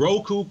support. If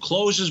Roku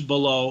closes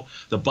below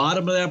the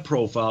bottom of that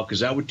profile, because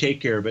that would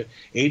take care of it,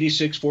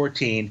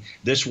 86.14,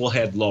 this will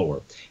head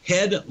lower.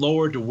 Head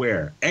lower to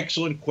where?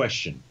 Excellent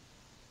question.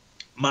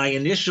 My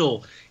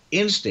initial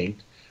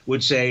instinct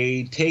would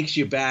say takes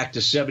you back to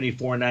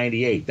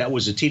 74.98. That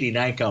was a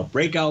TD9 count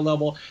breakout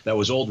level. That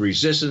was old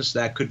resistance.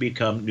 That could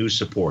become new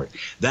support.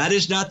 That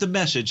is not the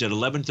message at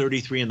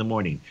 11:33 in the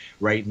morning.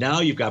 Right now,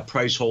 you've got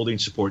price holding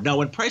support. Now,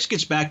 when price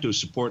gets back to a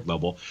support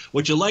level,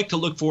 what you like to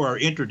look for are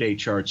intraday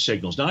chart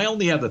signals. Now, I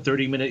only have the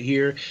 30-minute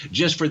here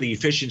just for the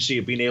efficiency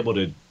of being able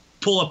to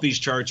pull up these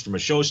charts from a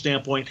show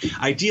standpoint.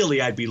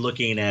 Ideally, I'd be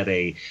looking at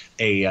a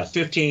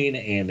 15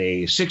 and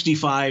a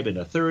 65 and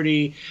a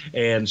 30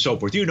 and so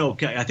forth. You know,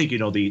 I think you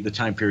know the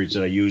time periods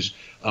that I use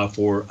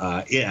for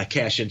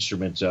cash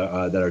instruments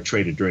that are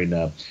traded during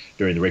the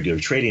regular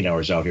trading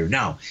hours out here.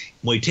 Now,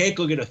 when we take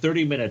a look at a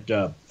 30-minute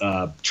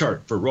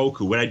chart for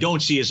Roku, what I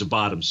don't see is a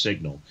bottom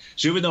signal.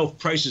 So even though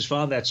prices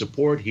found that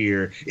support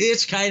here,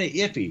 it's kind of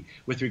iffy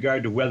with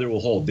regard to whether it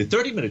will hold. The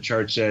 30-minute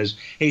chart says,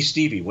 hey,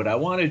 Stevie, what I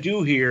want to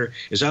do here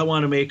is I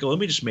want to make, let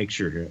me just make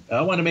sure here.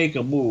 I want to make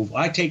a move.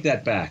 I take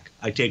that back.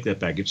 It's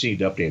need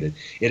updated.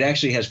 It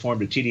actually has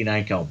formed a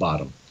TD9 count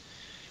bottom,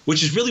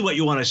 which is really what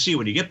you want to see.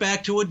 When you get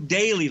back to a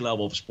daily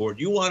level of support,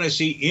 you want to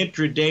see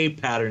intraday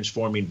patterns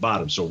forming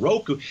bottoms. So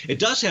Roku, it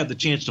does have the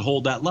chance to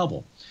hold that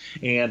level.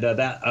 And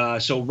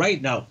so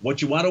right now,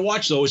 what you want to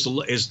watch, though,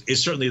 is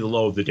certainly the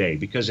low of the day,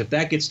 because if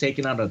that gets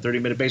taken out on a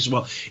 30-minute basis,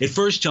 well, it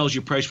first tells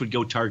you price would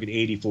go target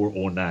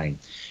 84.09.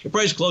 If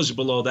price closes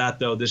below that,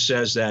 though, this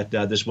says that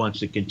this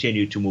wants to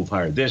continue to move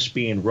higher, this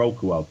being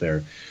Roku out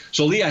there.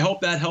 So, Lee, I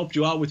hope that helped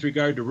you out with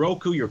regard to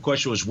Roku. Your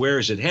question was, where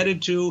is it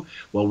headed to?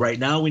 Well, right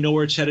now we know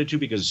where it's headed to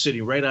because it's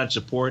sitting right on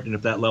support, and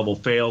if that level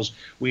fails,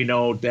 we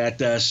know that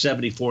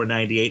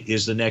 74.98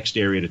 is the next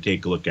area to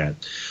take a look at.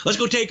 Let's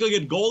go take a look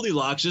at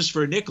Goldilocks. This is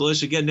for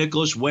Nicholas. Again,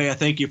 Nicholas Way, I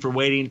thank you for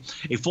waiting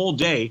a full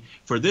day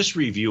for this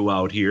review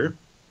out here.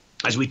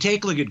 As we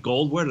take a look at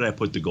gold, where did I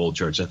put the gold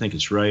charts? I think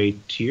it's right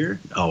here.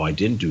 Oh, I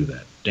didn't do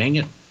that. Dang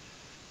it.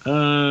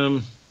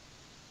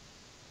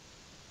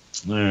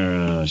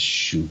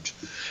 Shoot.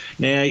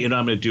 Nah, you know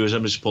what I'm going to do is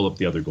I'm just pull up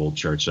the other gold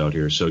charts out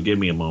here. So give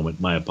me a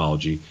moment. My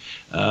apology.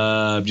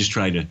 I'm just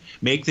trying to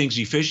make things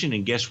efficient,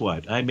 and guess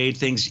what? I made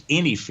things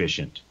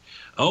inefficient.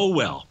 Oh,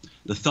 well.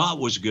 The thought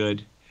was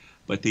good,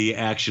 but the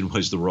action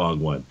was the wrong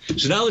one.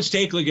 So now let's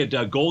take a look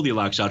at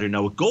Goldilocks out here.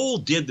 Now, what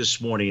gold did this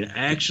morning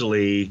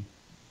actually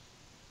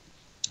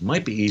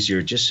might be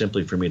easier just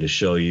simply for me to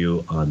show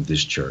you on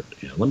this chart.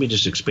 Yeah, let me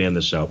just expand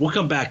this out. We'll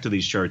come back to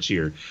these charts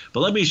here,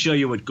 but let me show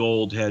you what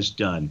gold has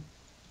done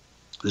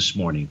this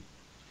morning.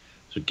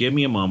 So give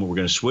me a moment. We're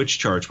going to switch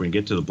charts. We're going to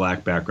get to the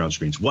black background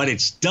screens. What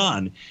it's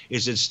done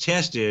is it's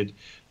tested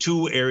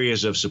two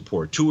areas of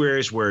support, two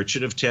areas where it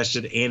should have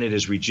tested, and it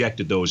has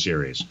rejected those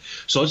areas.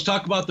 So let's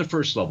talk about the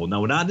first level.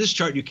 Now, on this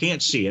chart, you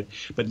can't see it,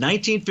 but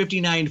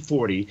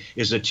 1959.40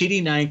 is a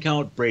TD9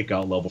 count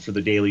breakout level for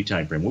the daily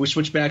time frame. When we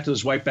switch back to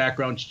those white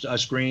background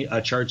screen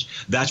charts,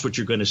 that's what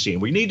you're going to see.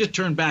 And we need to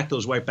turn back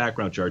those white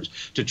background charts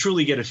to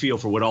truly get a feel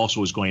for what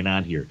also is going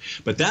on here.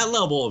 But that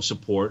level of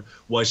support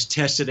was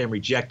tested and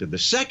rejected. The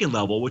second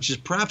level, which is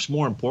perhaps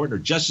more important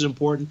or just as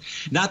important,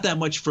 not that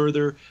much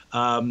further,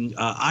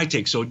 I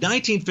take. So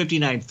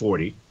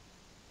 1959.40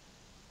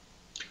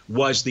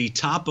 was the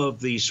top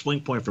of the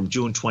swing point from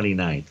June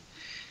 29th.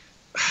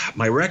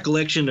 My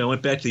recollection, I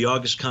went back to the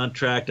August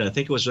contract, and I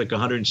think it was like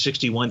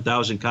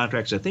 161,000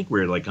 contracts. I think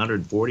we're at like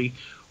 140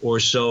 or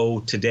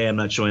so today. I'm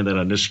not showing that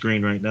on this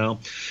screen right now.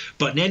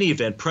 But in any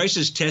event,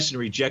 prices tested and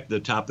rejected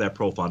the top of that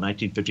profile,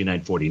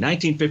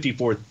 1959.40.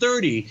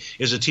 1954.30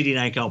 is a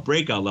TD9 count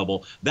breakout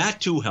level. That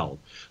too held.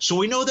 So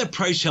we know that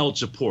price held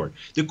support.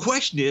 The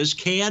question is,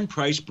 can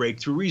price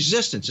break through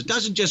resistance? It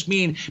doesn't just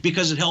mean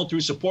because it held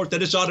through support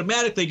that it's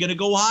automatically going to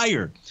go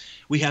higher.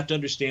 We have to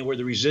understand where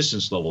the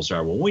resistance levels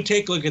are. When we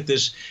take a look at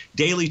this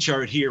daily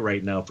chart here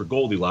right now for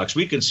Goldilocks,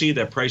 we can see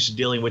that price is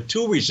dealing with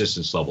two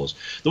resistance levels.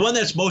 The one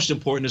that's most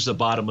important is the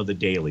bottom of the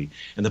daily.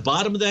 And the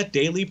bottom of that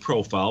daily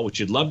profile, which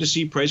you'd love to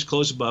see price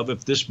close above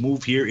if this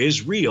move here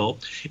is real,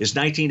 is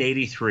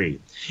 1983.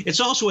 It's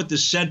also at the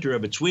center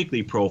of its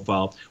weekly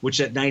profile,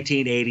 which is at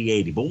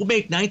 1980.80. But we'll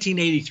make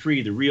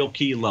 1983 the real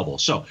key level.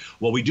 So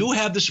what we do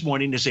have this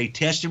morning is a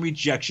test and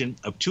rejection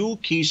of two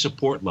key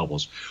support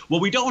levels.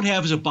 What we don't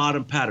have is a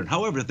bottom pattern.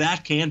 However,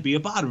 that can be a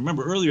bottom.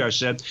 Remember earlier I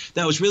said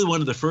that was really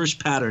one of the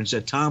first patterns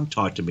that Tom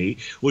taught to me,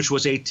 which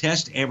was a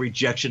test and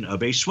rejection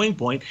of a swing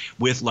point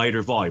with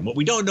lighter volume. What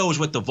we don't know is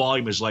what the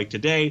volume is like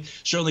today.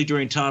 Certainly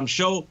during Tom's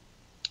show,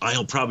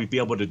 I'll probably be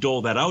able to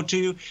dole that out to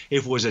you.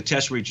 If it was a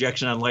test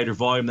rejection on lighter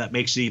volume, that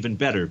makes it even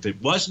better. If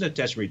it wasn't a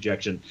test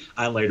rejection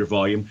on lighter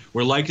volume,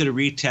 we're likely to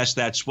retest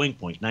that swing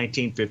point,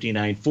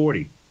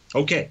 1959.40.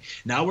 Okay,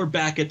 now we're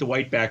back at the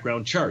white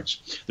background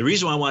charts. The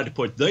reason why I wanted to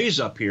put these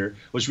up here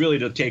was really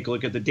to take a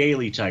look at the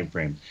daily time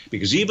frame.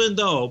 Because even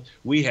though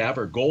we have,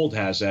 or gold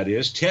has that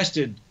is,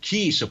 tested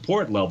key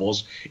support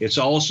levels, it's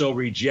also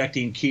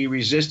rejecting key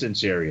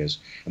resistance areas.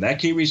 And that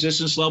key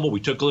resistance level, we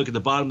took a look at the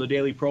bottom of the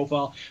daily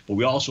profile, but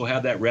we also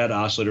have that red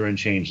oscillator and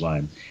change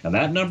line. And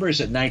that number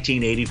is at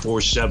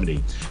 1984.70.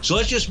 So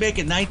let's just make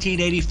it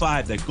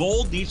 1985, that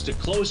gold needs to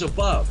close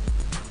above.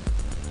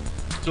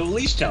 So at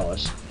least tell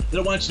us that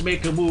it wants to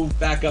make a move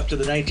back up to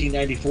the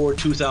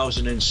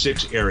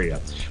 1994-2006 area.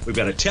 We've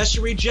got a test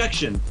and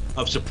rejection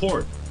of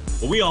support,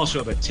 but we also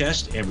have a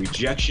test and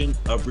rejection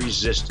of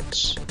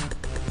resistance.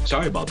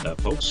 Sorry about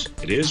that, folks.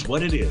 It is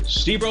what it is.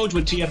 Steve Rhodes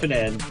with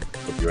TFNN.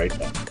 We'll be right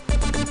back.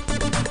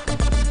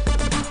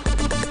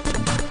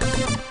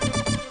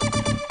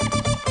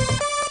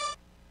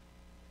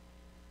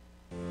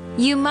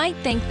 You might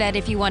think that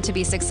if you want to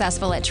be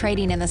successful at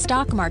trading in the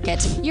stock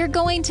market, you're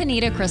going to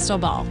need a crystal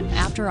ball.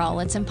 After all,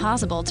 it's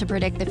impossible to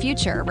predict the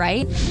future,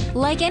 right?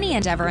 Like any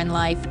endeavor in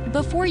life,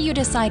 before you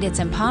decide it's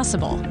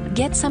impossible,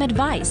 get some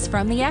advice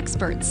from the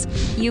experts.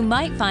 You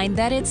might find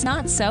that it's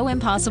not so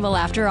impossible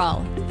after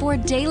all. For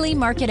daily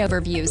market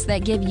overviews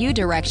that give you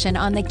direction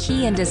on the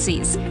key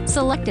indices,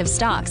 selective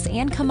stocks,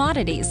 and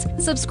commodities,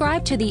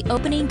 subscribe to the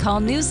Opening Call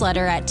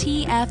newsletter at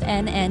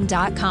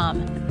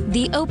TFNN.com.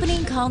 The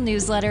Opening Call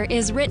newsletter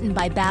is written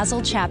by Basil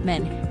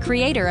Chapman,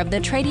 creator of the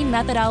trading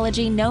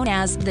methodology known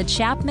as the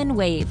Chapman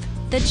Wave.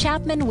 The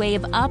Chapman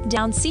Wave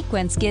up-down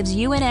sequence gives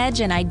you an edge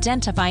in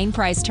identifying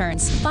price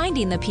turns,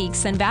 finding the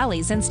peaks and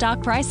valleys in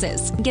stock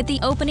prices. Get the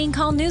Opening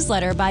Call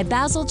newsletter by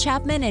Basil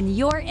Chapman in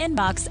your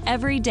inbox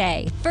every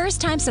day.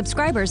 First-time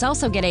subscribers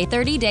also get a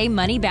 30-day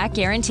money-back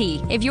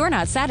guarantee. If you're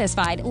not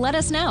satisfied, let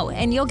us know,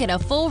 and you'll get a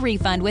full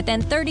refund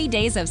within 30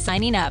 days of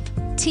signing up.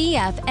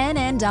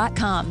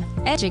 TFNN.com,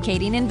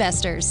 educating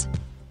investors.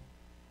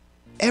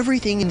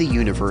 Everything in the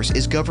universe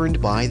is governed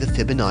by the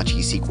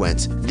Fibonacci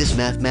sequence. This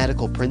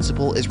mathematical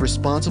principle is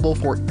responsible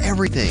for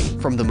everything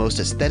from the most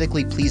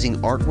aesthetically pleasing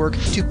artwork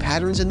to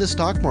patterns in the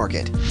stock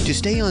market. To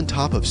stay on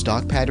top of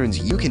stock patterns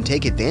you can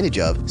take advantage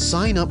of,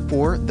 sign up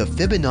for the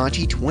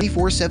Fibonacci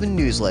 24/7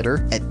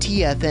 newsletter at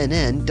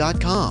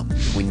TFNN.com.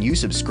 When you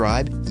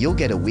subscribe, you'll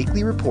get a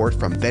weekly report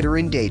from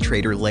veteran day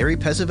trader Larry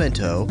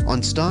Pesavento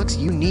on stocks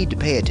you need to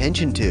pay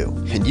attention to.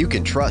 And you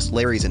can trust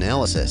Larry's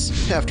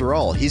analysis. After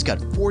all, he's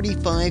got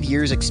 45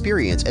 years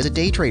experience as a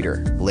day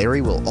trader.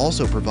 Larry will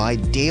also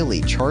provide daily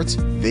charts,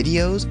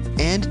 videos,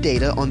 and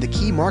data on the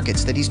key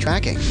markets that he's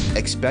tracking.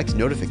 Expect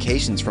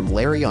notifications from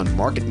Larry on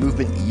market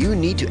movement you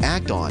need to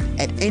act on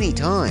at any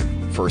time.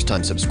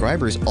 First-time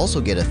subscribers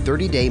also get a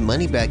 30-day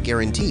money-back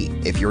guarantee.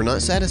 If you're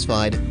not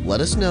satisfied, let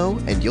us know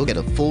and you'll get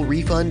a full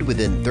refund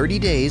within 30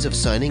 days of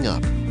signing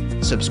up.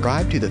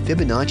 Subscribe to the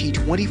Fibonacci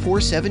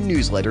 24/7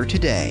 newsletter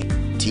today.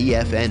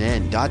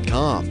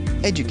 TFNN.com,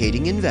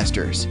 educating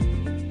investors.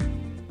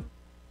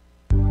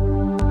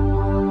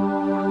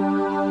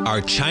 Are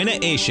China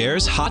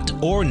A-shares hot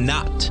or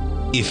not?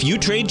 If you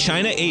trade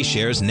China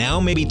A-shares, now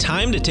may be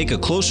time to take a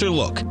closer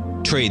look.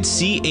 Trade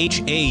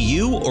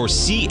CHAU or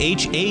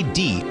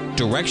CHAD,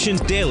 Directions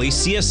Daily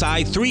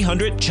CSI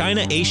 300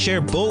 China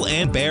A-share Bull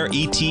and Bear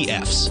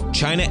ETFs.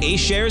 China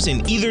A-shares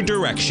in either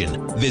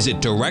direction.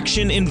 Visit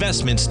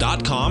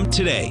directioninvestments.com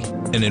today.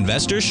 An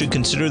investor should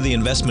consider the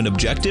investment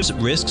objectives,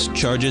 risks,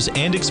 charges,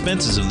 and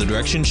expenses of the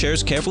Direction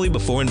shares carefully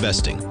before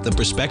investing. The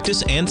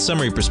prospectus and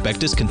summary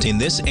prospectus contain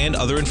this and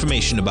other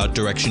information about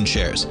Direction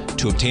shares.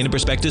 To obtain a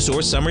prospectus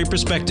or summary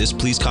prospectus,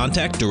 please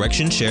contact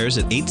Direction shares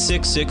at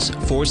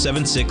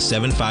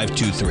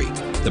 866-476-7523.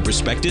 The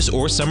prospectus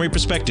or summary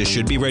prospectus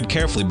should be read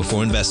carefully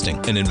before investing.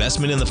 An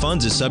investment in the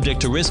funds is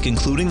subject to risk,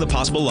 including the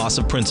possible loss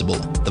of principal.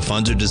 The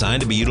funds are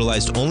designed to be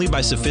utilized only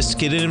by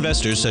sophisticated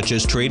investors such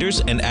as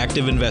traders and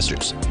active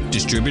investors.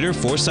 Distributor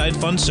Foreside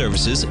Fund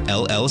Services,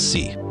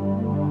 LLC.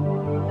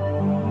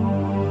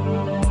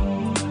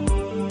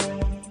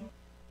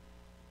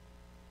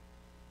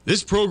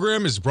 This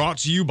program is brought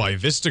to you by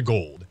Vista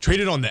Gold,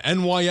 traded on the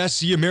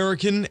NYSE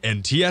American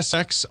and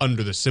TSX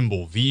under the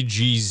symbol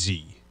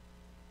VGZ.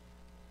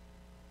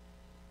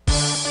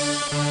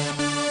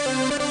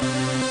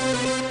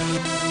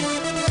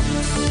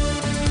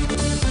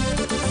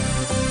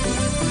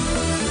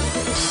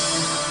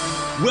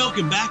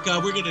 Welcome back.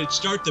 We're going to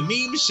start the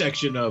meme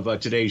section of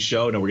today's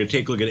show. Now, we're going to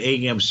take a look at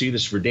AMC.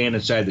 This is for Dan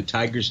inside the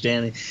Tiger's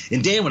Den.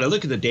 And Dan, when I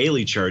look at the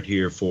daily chart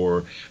here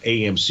for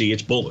AMC,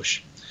 it's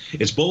bullish.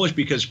 It's bullish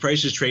because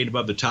price is trading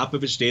above the top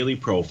of its daily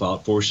profile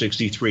at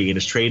 463, and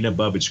it's trading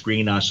above its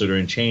green oscillator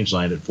and change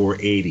line at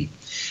 480.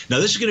 Now,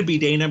 this is going to be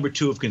day number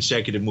 2 of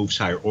consecutive moves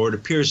higher, or it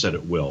appears that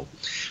it will.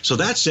 So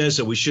that says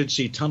that we should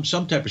see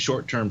some type of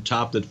short-term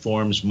top that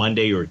forms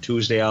Monday or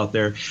Tuesday out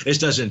there. This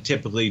doesn't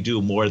typically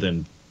do more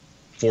than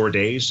 4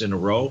 days in a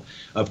row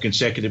of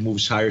consecutive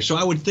moves higher. So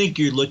I would think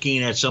you're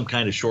looking at some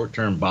kind of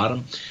short-term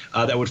bottom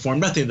that would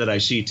form. Nothing that I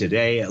see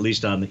today, at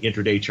least on the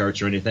intraday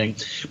charts or anything.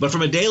 But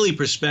from a daily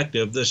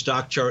perspective, the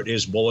stock chart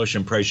is bullish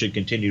and price should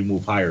continue to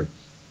move higher.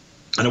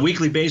 On a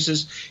weekly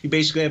basis, you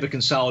basically have a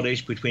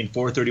consolidation between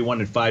 431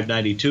 and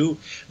 592.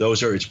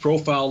 Those are its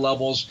profile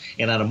levels.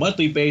 And on a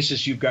monthly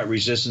basis, you've got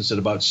resistance at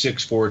about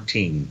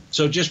 614.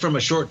 So just from a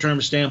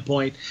short-term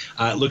standpoint,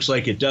 it looks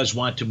like it does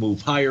want to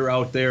move higher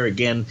out there.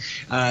 Again,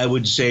 I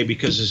would say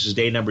because this is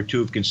day number 2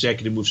 of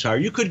consecutive moves higher,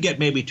 you could get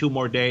maybe 2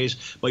 more days,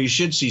 but you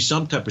should see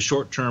some type of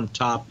short-term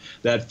top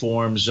that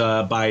forms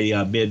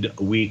by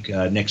mid-week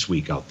next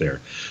week out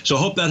there. So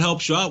I hope that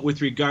helps you out with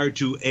regard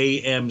to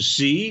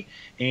AMC.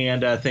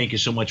 And thank you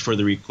so much for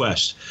the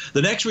request.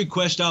 The next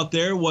request out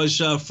there was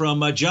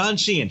from John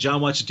C. And John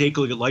wants to take a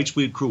look at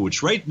Lightspeed Crude,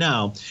 which right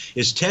now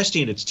is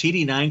testing its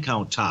TD9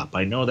 count top.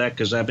 I know that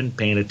because I've been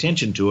paying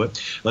attention to it.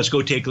 Let's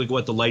go take a look at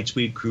what the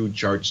Lightspeed Crude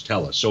charts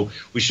tell us. So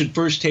we should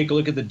first take a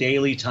look at the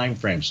daily time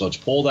frame. So let's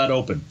pull that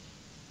open.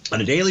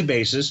 On a daily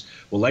basis,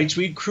 what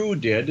Lightspeed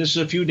Crude did, this is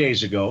a few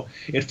days ago,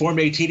 it formed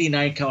a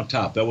TD9 count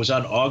top. That was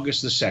on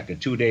August the 2nd,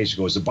 2 days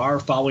ago. It was the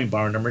bar following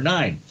bar number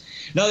 9.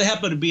 Now, they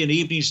happen to be an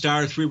evening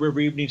star, Three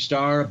River Evening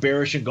Star, a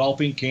bearish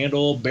engulfing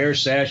candle, bear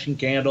sashing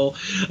candle.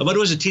 But it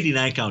was a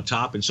TD9 count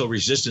top, and so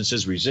resistance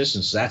is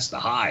resistance. That's the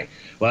high.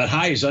 Well, that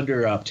high is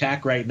under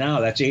attack right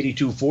now. That's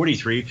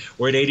 82.43.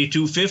 We're at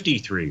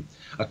 82.53.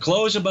 A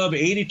close above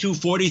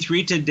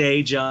 82.43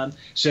 today, John,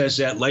 says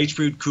that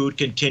Lightspeed Crude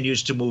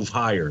continues to move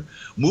higher.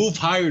 Move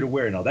higher to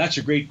where? Now, that's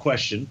a great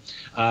question.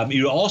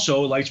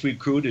 Lightspeed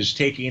Crude is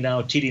taking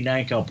out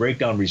TD9 count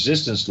breakdown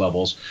resistance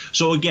levels.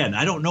 So, again,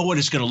 I don't know what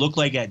it's going to look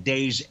like at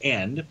day's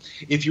end.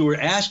 If you were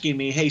asking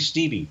me, hey,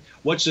 Stevie,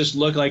 what's this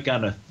look like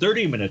on a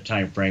 30-minute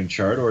time frame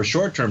chart or a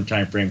short-term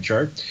time frame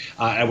chart,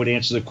 I would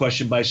answer the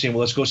question by saying,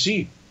 well, let's go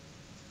see.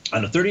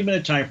 On a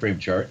 30-minute time frame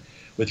chart,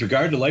 with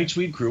regard to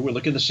Lightspeed Crude, we're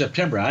looking at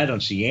September. I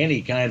don't see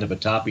any kind of a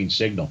topping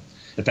signal.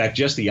 In fact,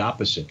 just the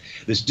opposite.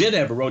 This did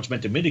have a Rhodes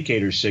Momentum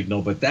Indicator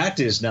signal, but that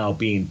is now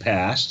being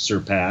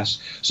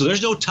surpassed. So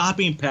there's no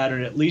topping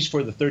pattern, at least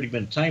for the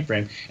 30-minute time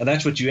frame, and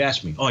that's what you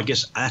asked me. Oh, I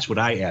guess that's what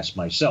I asked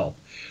myself.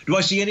 Do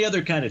I see any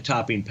other kind of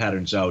topping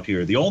patterns out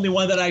here? The only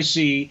one that I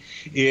see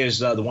is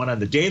the one on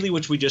the daily,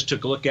 which we just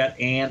took a look at,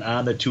 and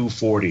on the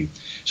 240.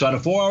 So on a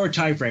 4-hour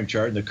time frame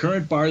chart, and the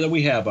current bar that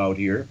we have out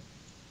here,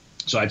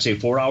 so I'd say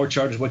 4-hour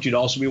chart is what you'd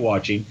also be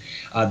watching.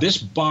 This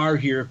bar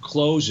here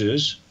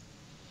closes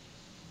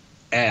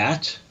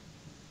at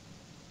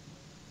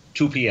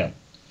 2 p.m.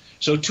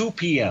 So 2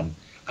 p.m.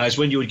 is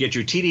when you would get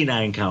your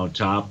TD9 count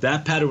top.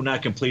 That pattern will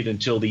not complete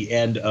until the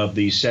end of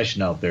the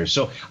session out there.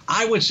 So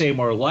I would say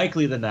more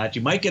likely than not,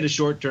 you might get a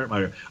short-term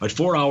or a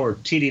 4-hour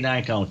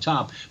TD9 count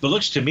top, but it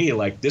looks to me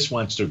like this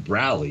wants to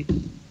rally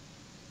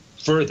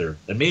further,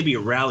 and maybe it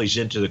rallies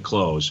into the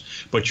close.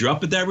 But you're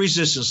up at that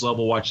resistance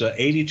level. Watch the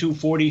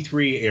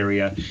 82.43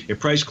 area. If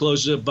price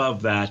closes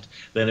above that,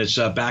 then it's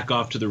back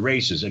off to the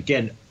races.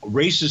 Again,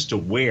 races to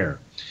where?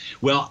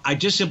 Well, I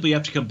just simply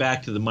have to come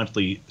back to the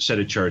monthly set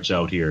of charts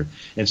out here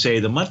and say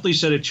the monthly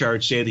set of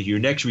charts say that your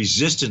next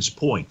resistance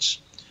points,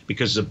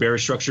 because it's a bear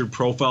structured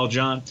profile,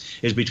 John,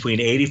 is between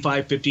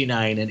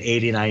 85.59 and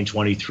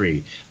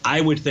 89.23.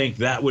 I would think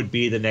that would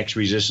be the next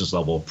resistance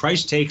level. If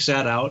price takes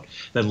that out,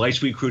 then light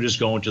sweet crude is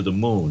going to the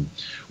moon.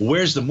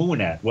 Where's the moon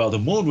at? Well, the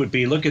moon would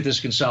be, look at this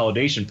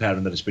consolidation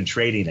pattern that it's been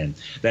trading in,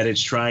 that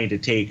it's trying to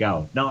take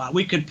out. Now,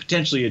 we could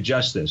potentially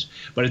adjust this,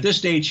 but at this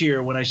stage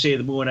here, when I say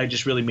the moon, I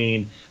just really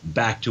mean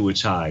back to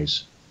its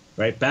highs.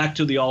 Right, back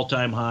to the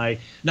all-time high,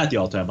 not the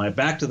all-time high,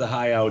 back to the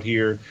high out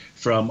here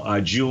from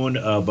June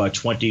of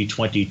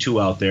 2022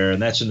 out there,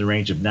 and that's in the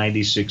range of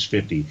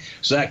 96.50.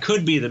 So that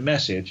could be the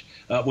message.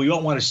 We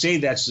don't want to say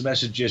that's the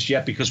message just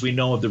yet because we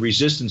know of the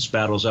resistance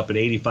battles up at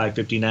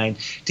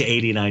 85.59 to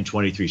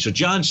 89.23. So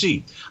John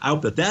C., I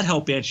hope that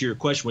helped answer your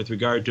question with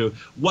regard to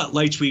what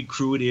light sweet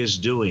crude is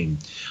doing.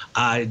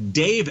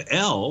 Dave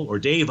L. or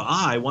Dave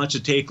I. wants to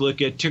take a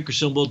look at ticker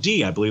symbol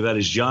D. I believe that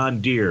is John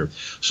Deere.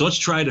 So let's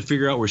try to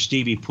figure out where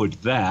Stevie put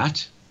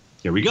that.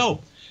 There we go.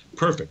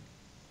 Perfect.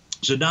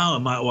 So now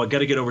I got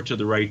to get over to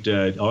the right.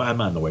 I'm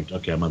on the right.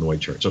 Okay, I'm on the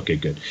right charts. Okay,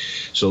 good.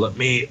 So let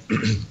me.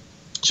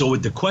 So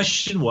the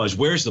question was,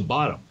 where's the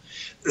bottom?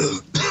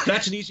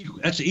 That's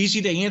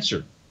easy to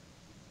answer.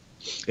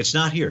 It's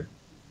not here.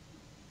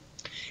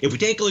 If we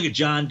take a look at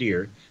John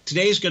Deere,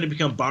 today is going to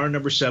become bar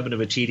number 7 of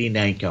a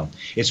TD9 count.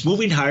 It's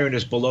moving higher and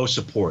it's below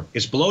support.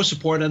 It's below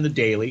support on the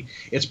daily.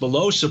 It's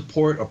below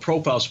support or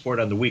profile support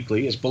on the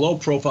weekly. It's below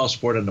profile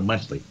support on the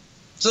monthly.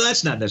 So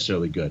that's not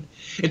necessarily good.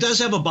 It does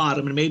have a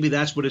bottom, and maybe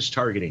that's what it's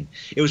targeting.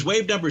 It was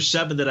wave number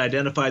 7 that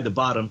identified the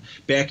bottom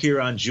back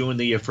here on June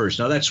the 1st.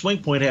 Now, that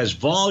swing point has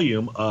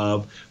volume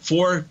of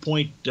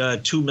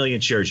 4.2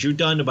 million shares. You've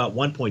done about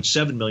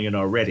 1.7 million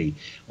already.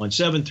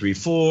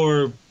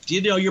 1,734.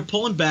 You're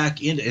pulling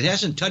back in. It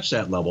hasn't touched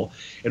that level.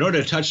 In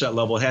order to touch that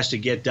level, it has to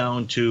get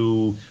down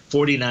to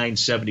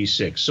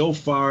 49.76. So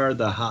far,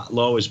 the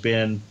low has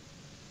been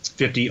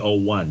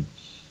 50.01.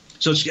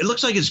 So it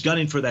looks like it's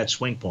gunning for that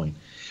swing point.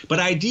 But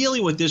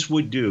ideally what this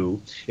would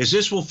do is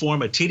this will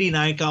form a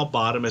TD9 count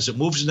bottom as it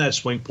moves in that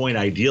swing point.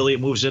 Ideally it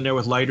moves in there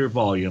with lighter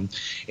volume,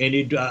 and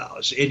you'd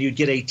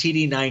get a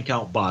TD9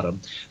 count bottom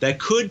that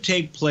could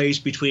take place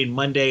between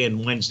Monday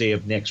and Wednesday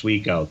of next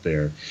week out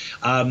there.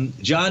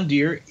 John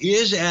Deere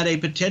is at a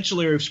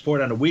potential area of support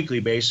on a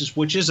weekly basis,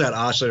 which is that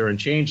oscillator and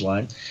change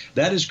line.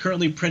 That is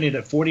currently printed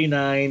at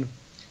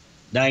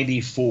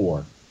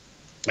 49.94.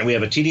 And we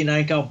have a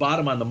TD9 count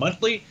bottom on the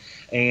monthly.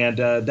 And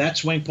that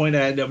swing point,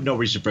 I have no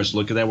reason for us to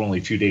look at that. We're only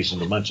a few days in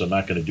the month, so I'm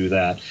not going to do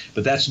that.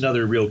 But that's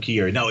another real key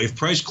area. Now, if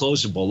price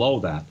closes below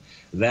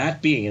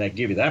that being, and I can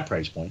give you that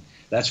price point,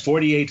 that's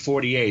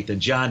 48.48, then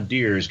John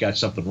Deere has got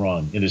something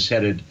wrong and is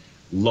headed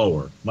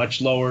lower, much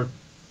lower.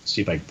 Let's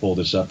see if I can pull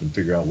this up and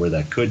figure out where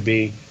that could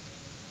be.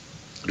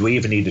 Do we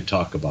even need to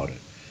talk about it?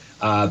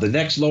 The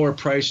next lower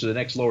price or the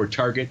next lower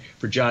target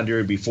for John Deere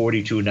would be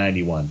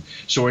 42.91.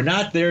 So we're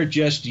not there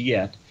just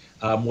yet.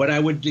 What I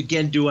would,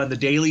 again, do on the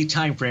daily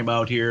time frame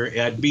out here,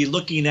 I'd be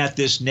looking at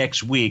this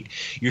next week.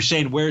 You're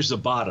saying, where's the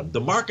bottom? The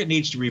market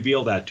needs to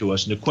reveal that to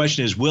us. And the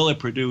question is, will it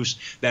produce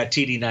that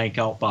TD9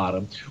 count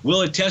bottom?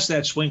 Will it test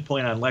that swing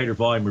point on lighter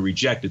volume or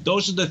reject it?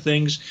 Those are the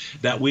things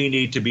that we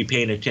need to be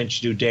paying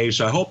attention to, Dave.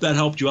 So I hope that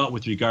helped you out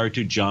with regard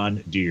to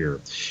John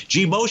Deere.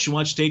 G Motion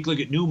wants to take a look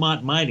at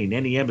Newmont Mining.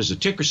 NEM is a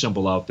ticker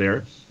symbol out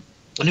there.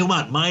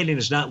 Newmont Mining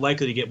is not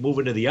likely to get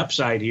moving to the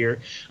upside here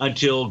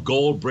until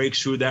gold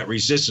breaks through that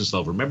resistance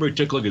level. Remember, we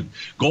took a look at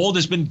gold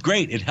has been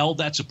great. It held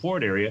that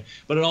support area,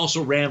 but it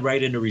also ran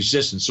right into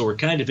resistance. So we're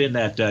kind of in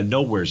that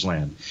nowhere's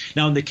land.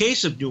 Now, in the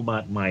case of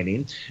Newmont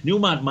Mining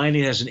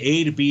has an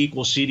A to B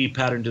equals CD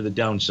pattern to the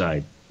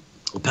downside.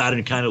 The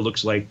pattern kind of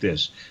looks like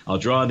this. I'll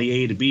draw on the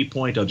A to B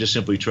point. I'll just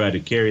simply try to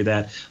carry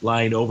that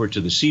line over to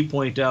the C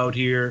point out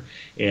here,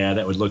 and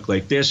that would look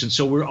like this. And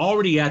so we're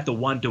already at the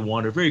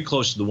 1-to-1, or very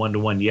close to the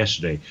 1-to-1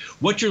 yesterday.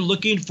 What you're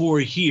looking for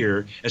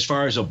here, as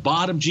far as a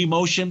bottom G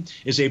motion,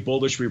 is a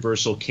bullish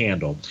reversal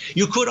candle.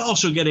 You could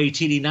also get a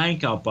TD9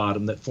 count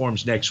bottom that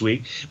forms next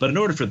week, but in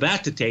order for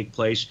that to take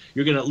place,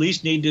 you're going to at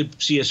least need to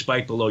see a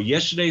spike below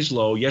yesterday's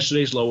low.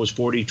 Yesterday's low was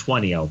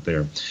 40.20 out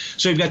there.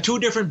 So you've got two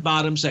different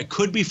bottoms that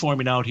could be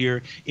forming out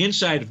here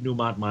inside of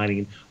Newmont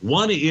Mining.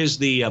 One is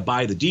the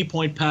by the D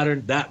point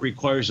pattern. That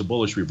requires a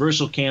bullish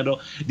reversal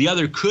candle. The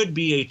other could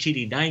be a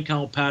TD9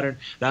 count pattern.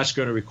 That's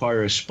going to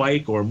require a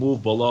spike or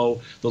move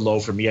below the low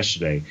from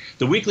yesterday.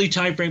 The weekly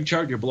time frame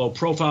chart, you're below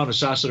profile, and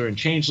oscillator, and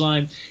change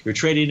line. You're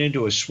trading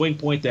into a swing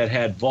point that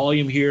had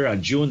volume here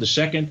on June the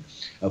 2nd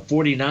of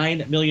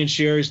 49 million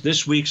shares.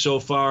 This week so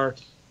far,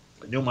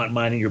 Newmont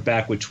Mining, you're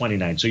back with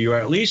 29. So you're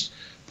at least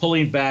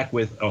pulling back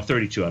with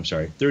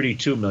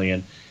 32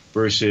 million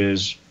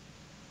versus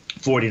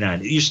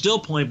 49. You're still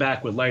pulling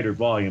back with lighter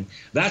volume.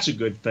 That's a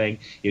good thing.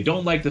 You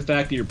don't like the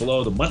fact that you're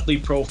below the monthly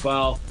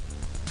profile,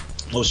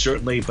 most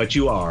certainly, but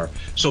you are.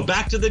 So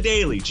back to the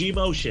daily G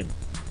motion.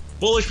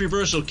 Bullish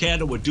reversal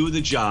candle would do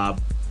the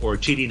job, or a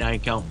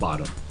TD9 count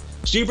bottom.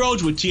 Steve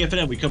Rhodes with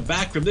TFNN. We come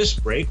back from this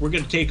break. We're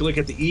going to take a look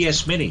at the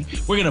ES Mini.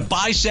 We're going to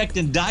bisect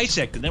and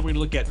dissect, and then we're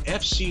going to look at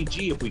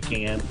FCG, if we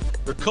can,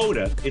 for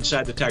CODA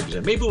inside the Tigers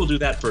Den. Maybe we'll do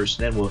that first,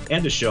 and then we'll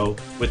end the show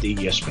with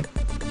the ES Mini.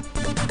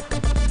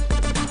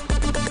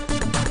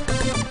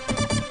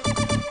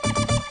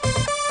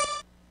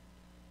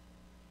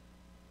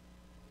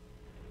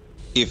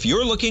 If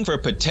you're looking for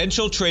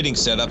potential trading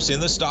setups in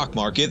the stock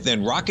market,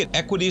 then Rocket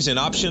Equities and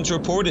Options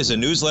Report is a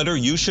newsletter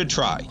you should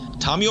try.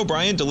 Tommy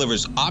O'Brien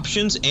delivers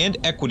options and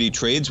equity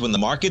trades when the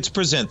markets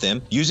present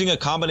them, using a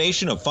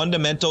combination of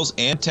fundamentals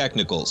and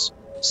technicals.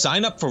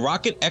 Sign up for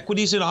Rocket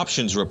Equities and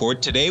Options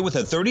Report today with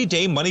a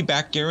 30-day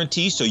money-back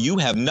guarantee, so you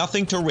have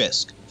nothing to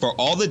risk. For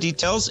all the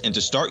details and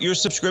to start your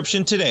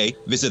subscription today,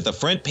 visit the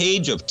front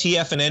page of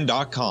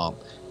TFNN.com.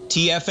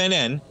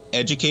 TFNN,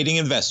 educating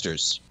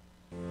investors.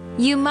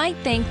 You might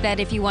think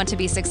that if you want to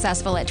be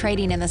successful at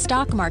trading in the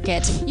stock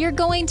market, you're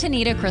going to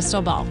need a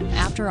crystal ball.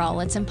 After all,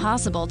 it's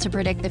impossible to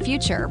predict the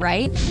future,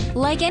 right?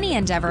 Like any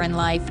endeavor in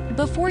life,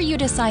 before you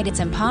decide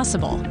it's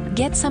impossible,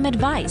 get some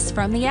advice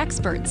from the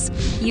experts.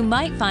 You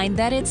might find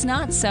that it's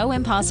not so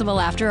impossible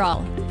after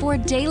all. For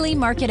daily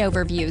market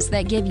overviews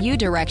that give you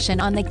direction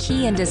on the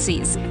key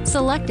indices,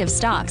 selective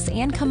stocks,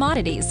 and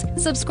commodities,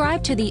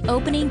 subscribe to the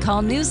Opening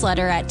Call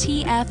newsletter at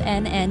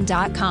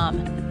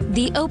TFNN.com.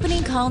 The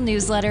Opening Call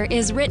newsletter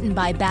is written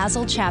by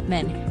Basil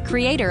Chapman,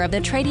 creator of the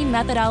trading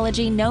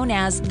methodology known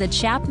as the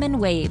Chapman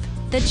Wave.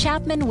 The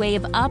Chapman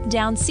Wave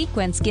up-down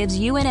sequence gives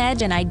you an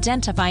edge in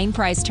identifying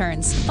price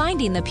turns,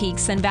 finding the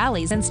peaks and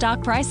valleys in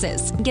stock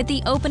prices. Get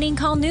the Opening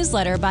Call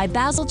newsletter by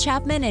Basil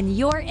Chapman in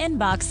your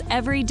inbox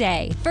every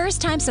day.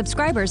 First-time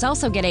subscribers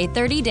also get a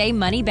 30-day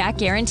money-back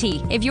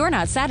guarantee. If you're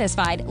not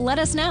satisfied, let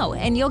us know,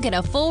 and you'll get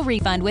a full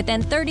refund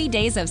within 30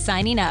 days of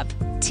signing up.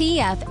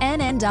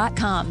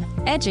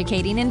 TFNN.com,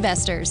 educating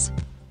investors.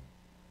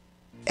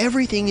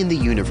 Everything in the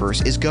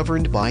universe is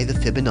governed by the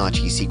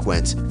Fibonacci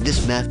sequence.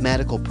 This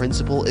mathematical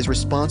principle is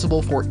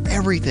responsible for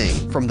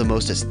everything from the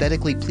most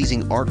aesthetically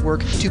pleasing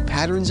artwork to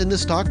patterns in the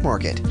stock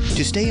market.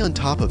 To stay on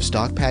top of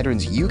stock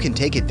patterns you can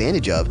take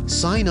advantage of,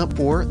 sign up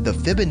for the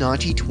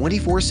Fibonacci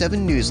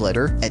 24/7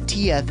 newsletter at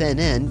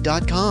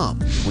TFNN.com.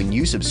 When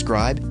you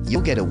subscribe,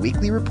 you'll get a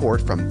weekly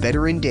report from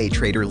veteran day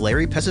trader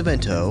Larry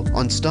Pesavento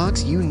on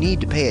stocks you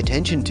need to pay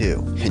attention to.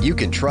 And you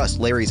can trust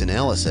Larry's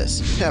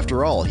analysis.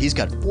 After all, he's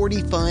got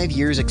 45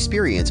 years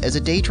experience as a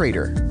day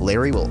trader.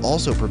 Larry will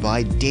also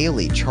provide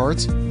daily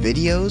charts,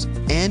 videos,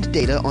 and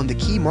data on the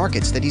key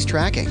markets that he's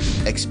tracking.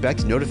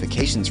 Expect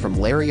notifications from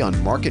Larry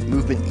on market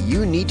movement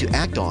you need to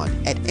act on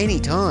at any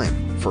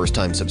time.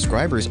 First-time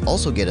subscribers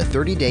also get a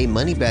 30-day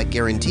money-back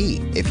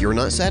guarantee. If you're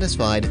not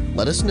satisfied,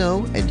 let us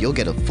know and you'll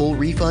get a full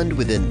refund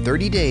within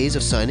 30 days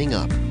of signing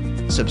up.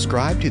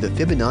 Subscribe to the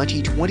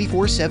Fibonacci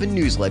 24/7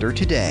 newsletter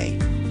today.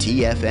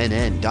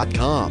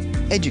 TFNN.com,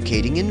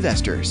 educating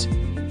investors.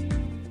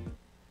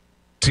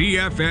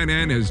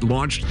 TFNN has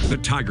launched the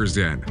Tigers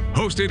Den.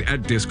 Hosted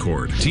at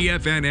Discord,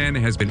 TFNN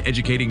has been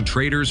educating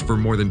traders for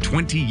more than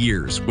 20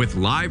 years with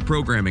live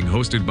programming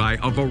hosted by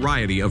a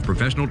variety of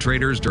professional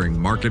traders during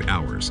market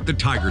hours. The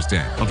Tigers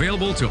Den,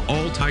 available to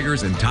all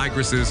Tigers and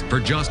Tigresses for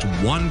just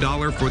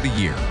 $1 for the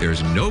year.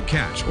 There's no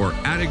catch or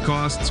added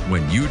costs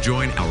when you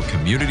join our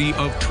community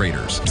of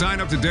traders. Sign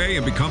up today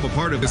and become a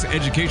part of this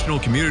educational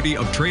community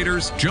of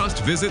traders.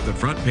 Just visit the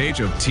front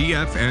page of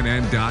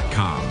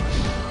TFNN.com.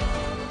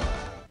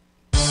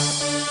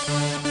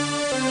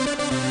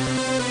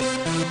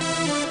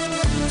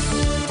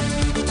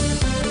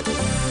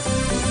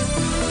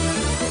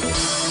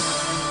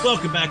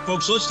 Welcome back,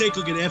 folks. Let's take a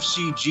look at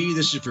FCG.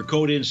 This is for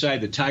CODA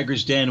inside the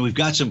Tigers Den. We've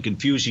got some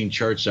confusing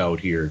charts out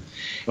here.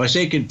 When I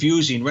say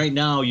confusing, right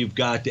now you've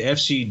got the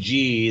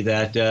FCG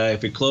that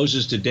if it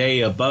closes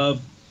today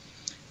above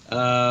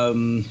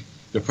the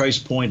price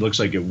point, looks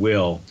like it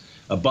will,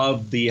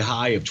 above the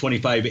high of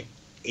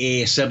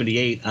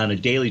 25.78 on a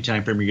daily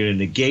time frame, you're going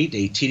to negate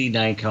a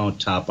TD9 count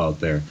top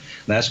out there.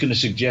 And that's going to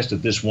suggest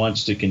that this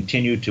wants to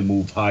continue to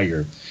move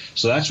higher.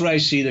 So that's what I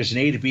see. There's an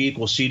A to B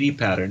equals CD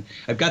pattern.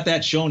 I've got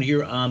that shown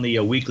here on the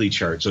weekly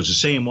chart. So it's the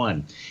same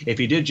one. If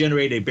you did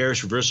generate a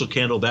bearish reversal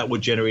candle, that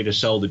would generate a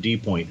sell to D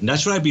point. And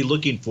that's what I'd be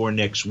looking for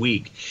next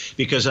week,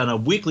 because on a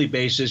weekly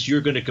basis,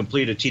 you're going to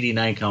complete a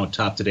TD9 count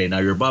top today. Now,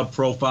 you're above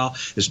profile.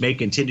 This may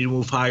continue to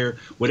move higher.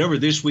 Whatever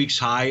this week's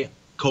high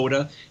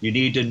coda, you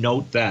need to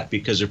note that,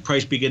 because if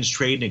price begins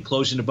trading and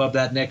closing above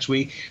that next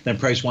week, then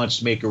price wants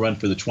to make a run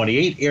for the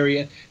 28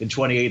 area, and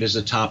 28 is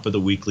the top of the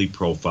weekly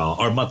profile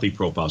or monthly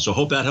profile. So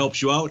hope that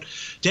helps you out.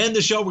 To end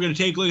the show, we're going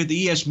to take a look at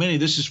the ES Mini.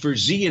 This is for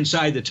Z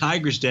inside the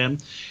Tiger's Den.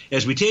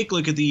 As we take a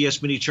look at the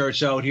ES Mini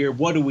charts out here,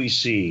 what do we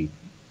see?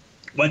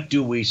 What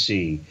do we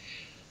see?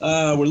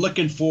 We're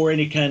looking for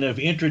any kind of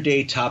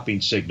intraday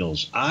topping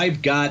signals.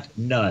 I've got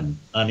none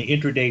on an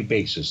intraday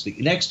basis. The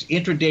next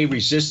intraday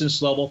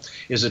resistance level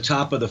is the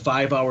top of the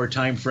 5-hour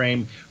time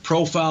frame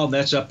profile, and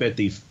that's up at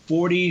the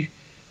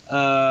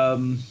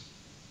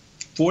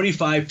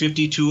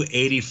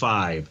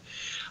 45.52.85.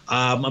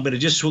 I'm going to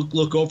just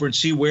look over and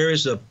see where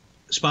is the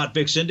spot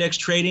VIX index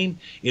trading.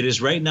 It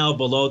is right now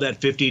below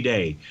that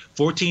 50-day.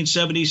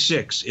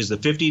 1476 is the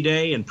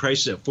 50-day, and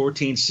price at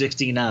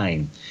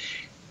 1469.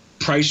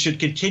 Price should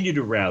continue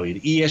to rally.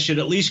 The ES should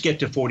at least get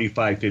to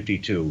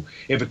 45.52.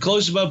 If it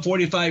closes above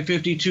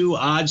 45.52,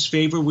 odds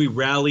favor we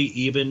rally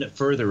even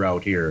further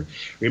out here.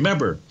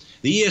 Remember,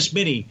 the ES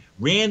Mini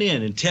ran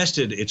in and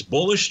tested its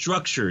bullish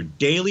structure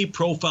daily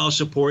profile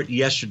support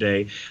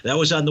yesterday. That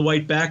was on the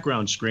white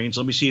background screens.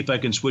 Let me see if I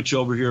can switch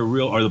over here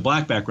or the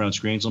black background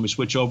screens. Let me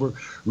switch over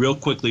real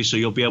quickly so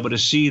you'll be able to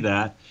see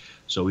that.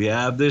 So we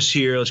have this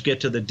here. Let's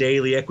get to the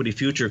daily equity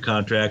future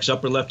contracts.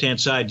 Upper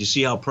left-hand side, you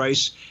see how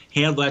price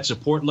handled that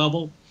support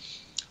level?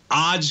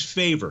 Odds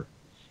favor.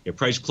 If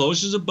price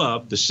closes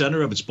above the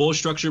center of its bullish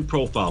structured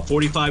profile,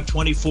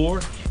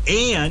 45.24,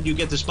 and you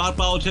get the spot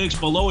volatility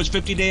below its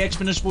 50-day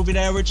exponential moving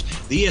average,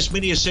 the ES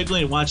Mini is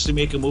signaling it wants to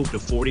make a move to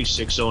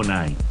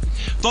 46.09.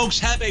 Folks,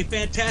 have a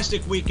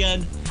fantastic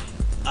weekend.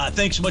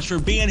 Thanks so much for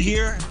being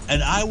here,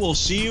 and I will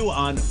see you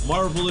on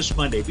Marvelous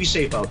Monday. Be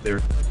safe out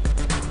there.